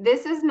 like,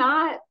 this is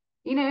not,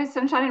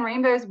 sunshine and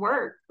rainbows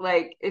work.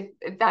 Like, if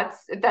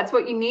that's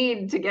what you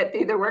need to get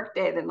through the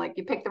workday, then like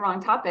you picked the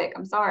wrong topic.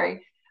 I'm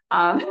sorry.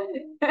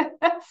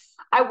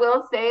 I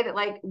will say that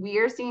like we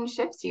are seeing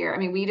shifts here. I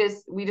mean, we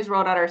just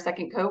rolled out our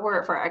second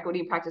cohort for our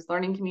equity practice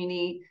learning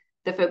community.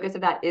 The focus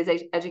of that is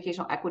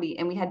educational equity,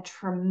 and we had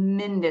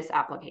tremendous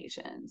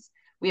applications.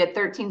 We had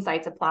 13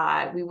 sites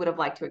apply. We would have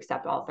liked to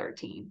accept all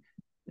 13.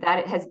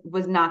 That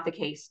was not the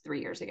case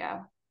 3 years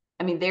ago.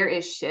 I mean, there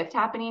is shift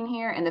happening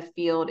here, and the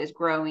field is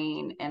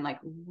growing and like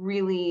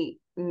really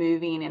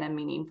moving in a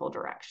meaningful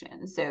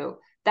direction. So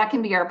that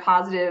can be our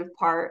positive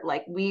part.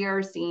 Like, we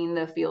are seeing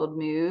the field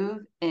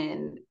move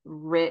in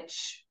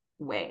rich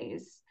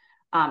ways.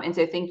 And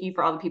so thank you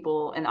for all the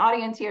people in the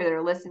audience here that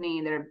are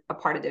listening, that are a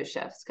part of those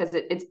shifts, because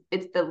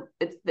it's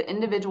the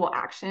individual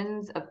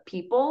actions of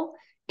people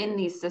in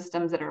these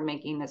systems that are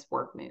making this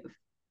work move.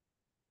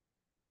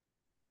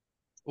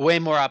 Way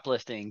more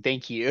uplifting.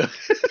 Thank you.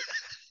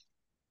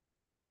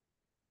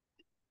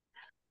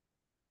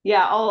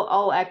 Yeah,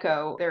 I'll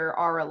echo. There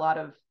are a lot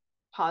of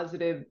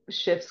positive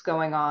shifts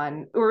going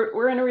on.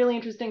 We're in a really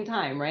interesting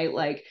time, right?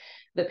 Like,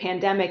 the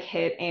pandemic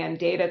hit and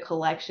data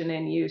collection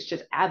and use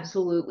just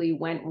absolutely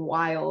went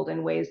wild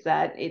in ways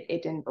that it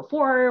didn't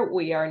before.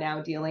 We are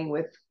now dealing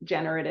with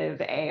generative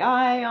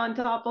AI on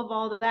top of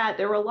all of that.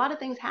 There were a lot of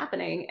things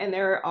happening, and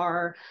there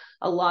are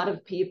a lot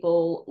of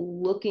people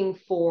looking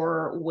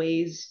for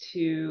ways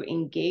to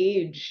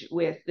engage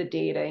with the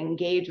data,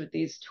 engage with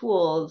these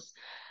tools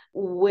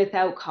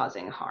without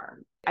causing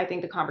harm. I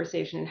think the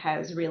conversation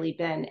has really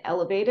been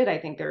elevated. I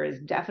think there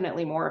is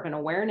definitely more of an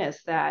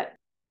awareness that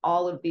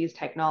all of these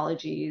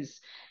technologies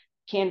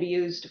can be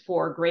used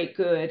for great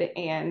good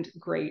and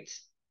great,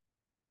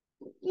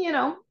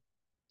 ill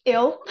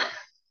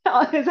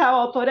is how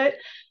I'll put it.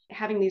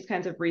 Having these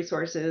kinds of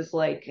resources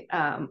like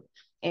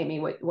Amy,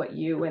 what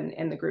you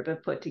and the group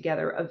have put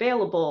together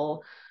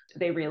available,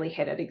 they really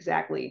hit at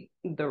exactly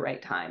the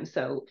right time.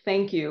 So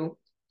thank you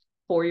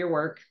for your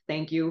work.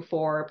 Thank you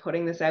for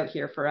putting this out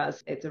here for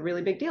us. It's a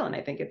really big deal, and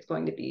I think it's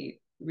going to be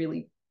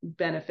really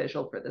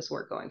beneficial for this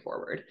work going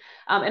forward.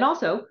 And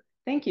also,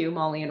 thank you,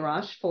 Molly and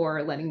Rosh,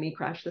 for letting me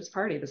crash this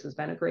party. This has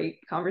been a great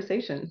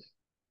conversation.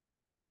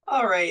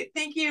 All right.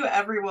 Thank you,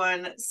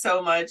 everyone,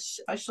 so much,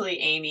 especially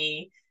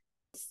Amy,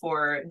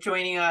 for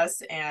joining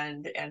us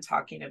and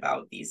talking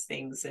about these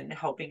things and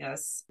helping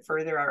us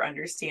further our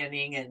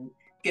understanding and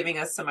giving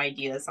us some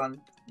ideas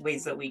on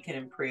ways that we can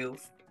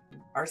improve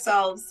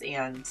ourselves,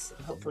 and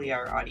hopefully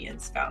our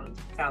audience found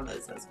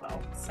those as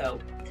well. So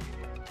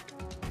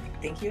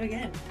thank you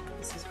again.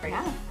 This was great.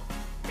 Yeah.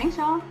 Thanks,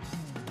 y'all.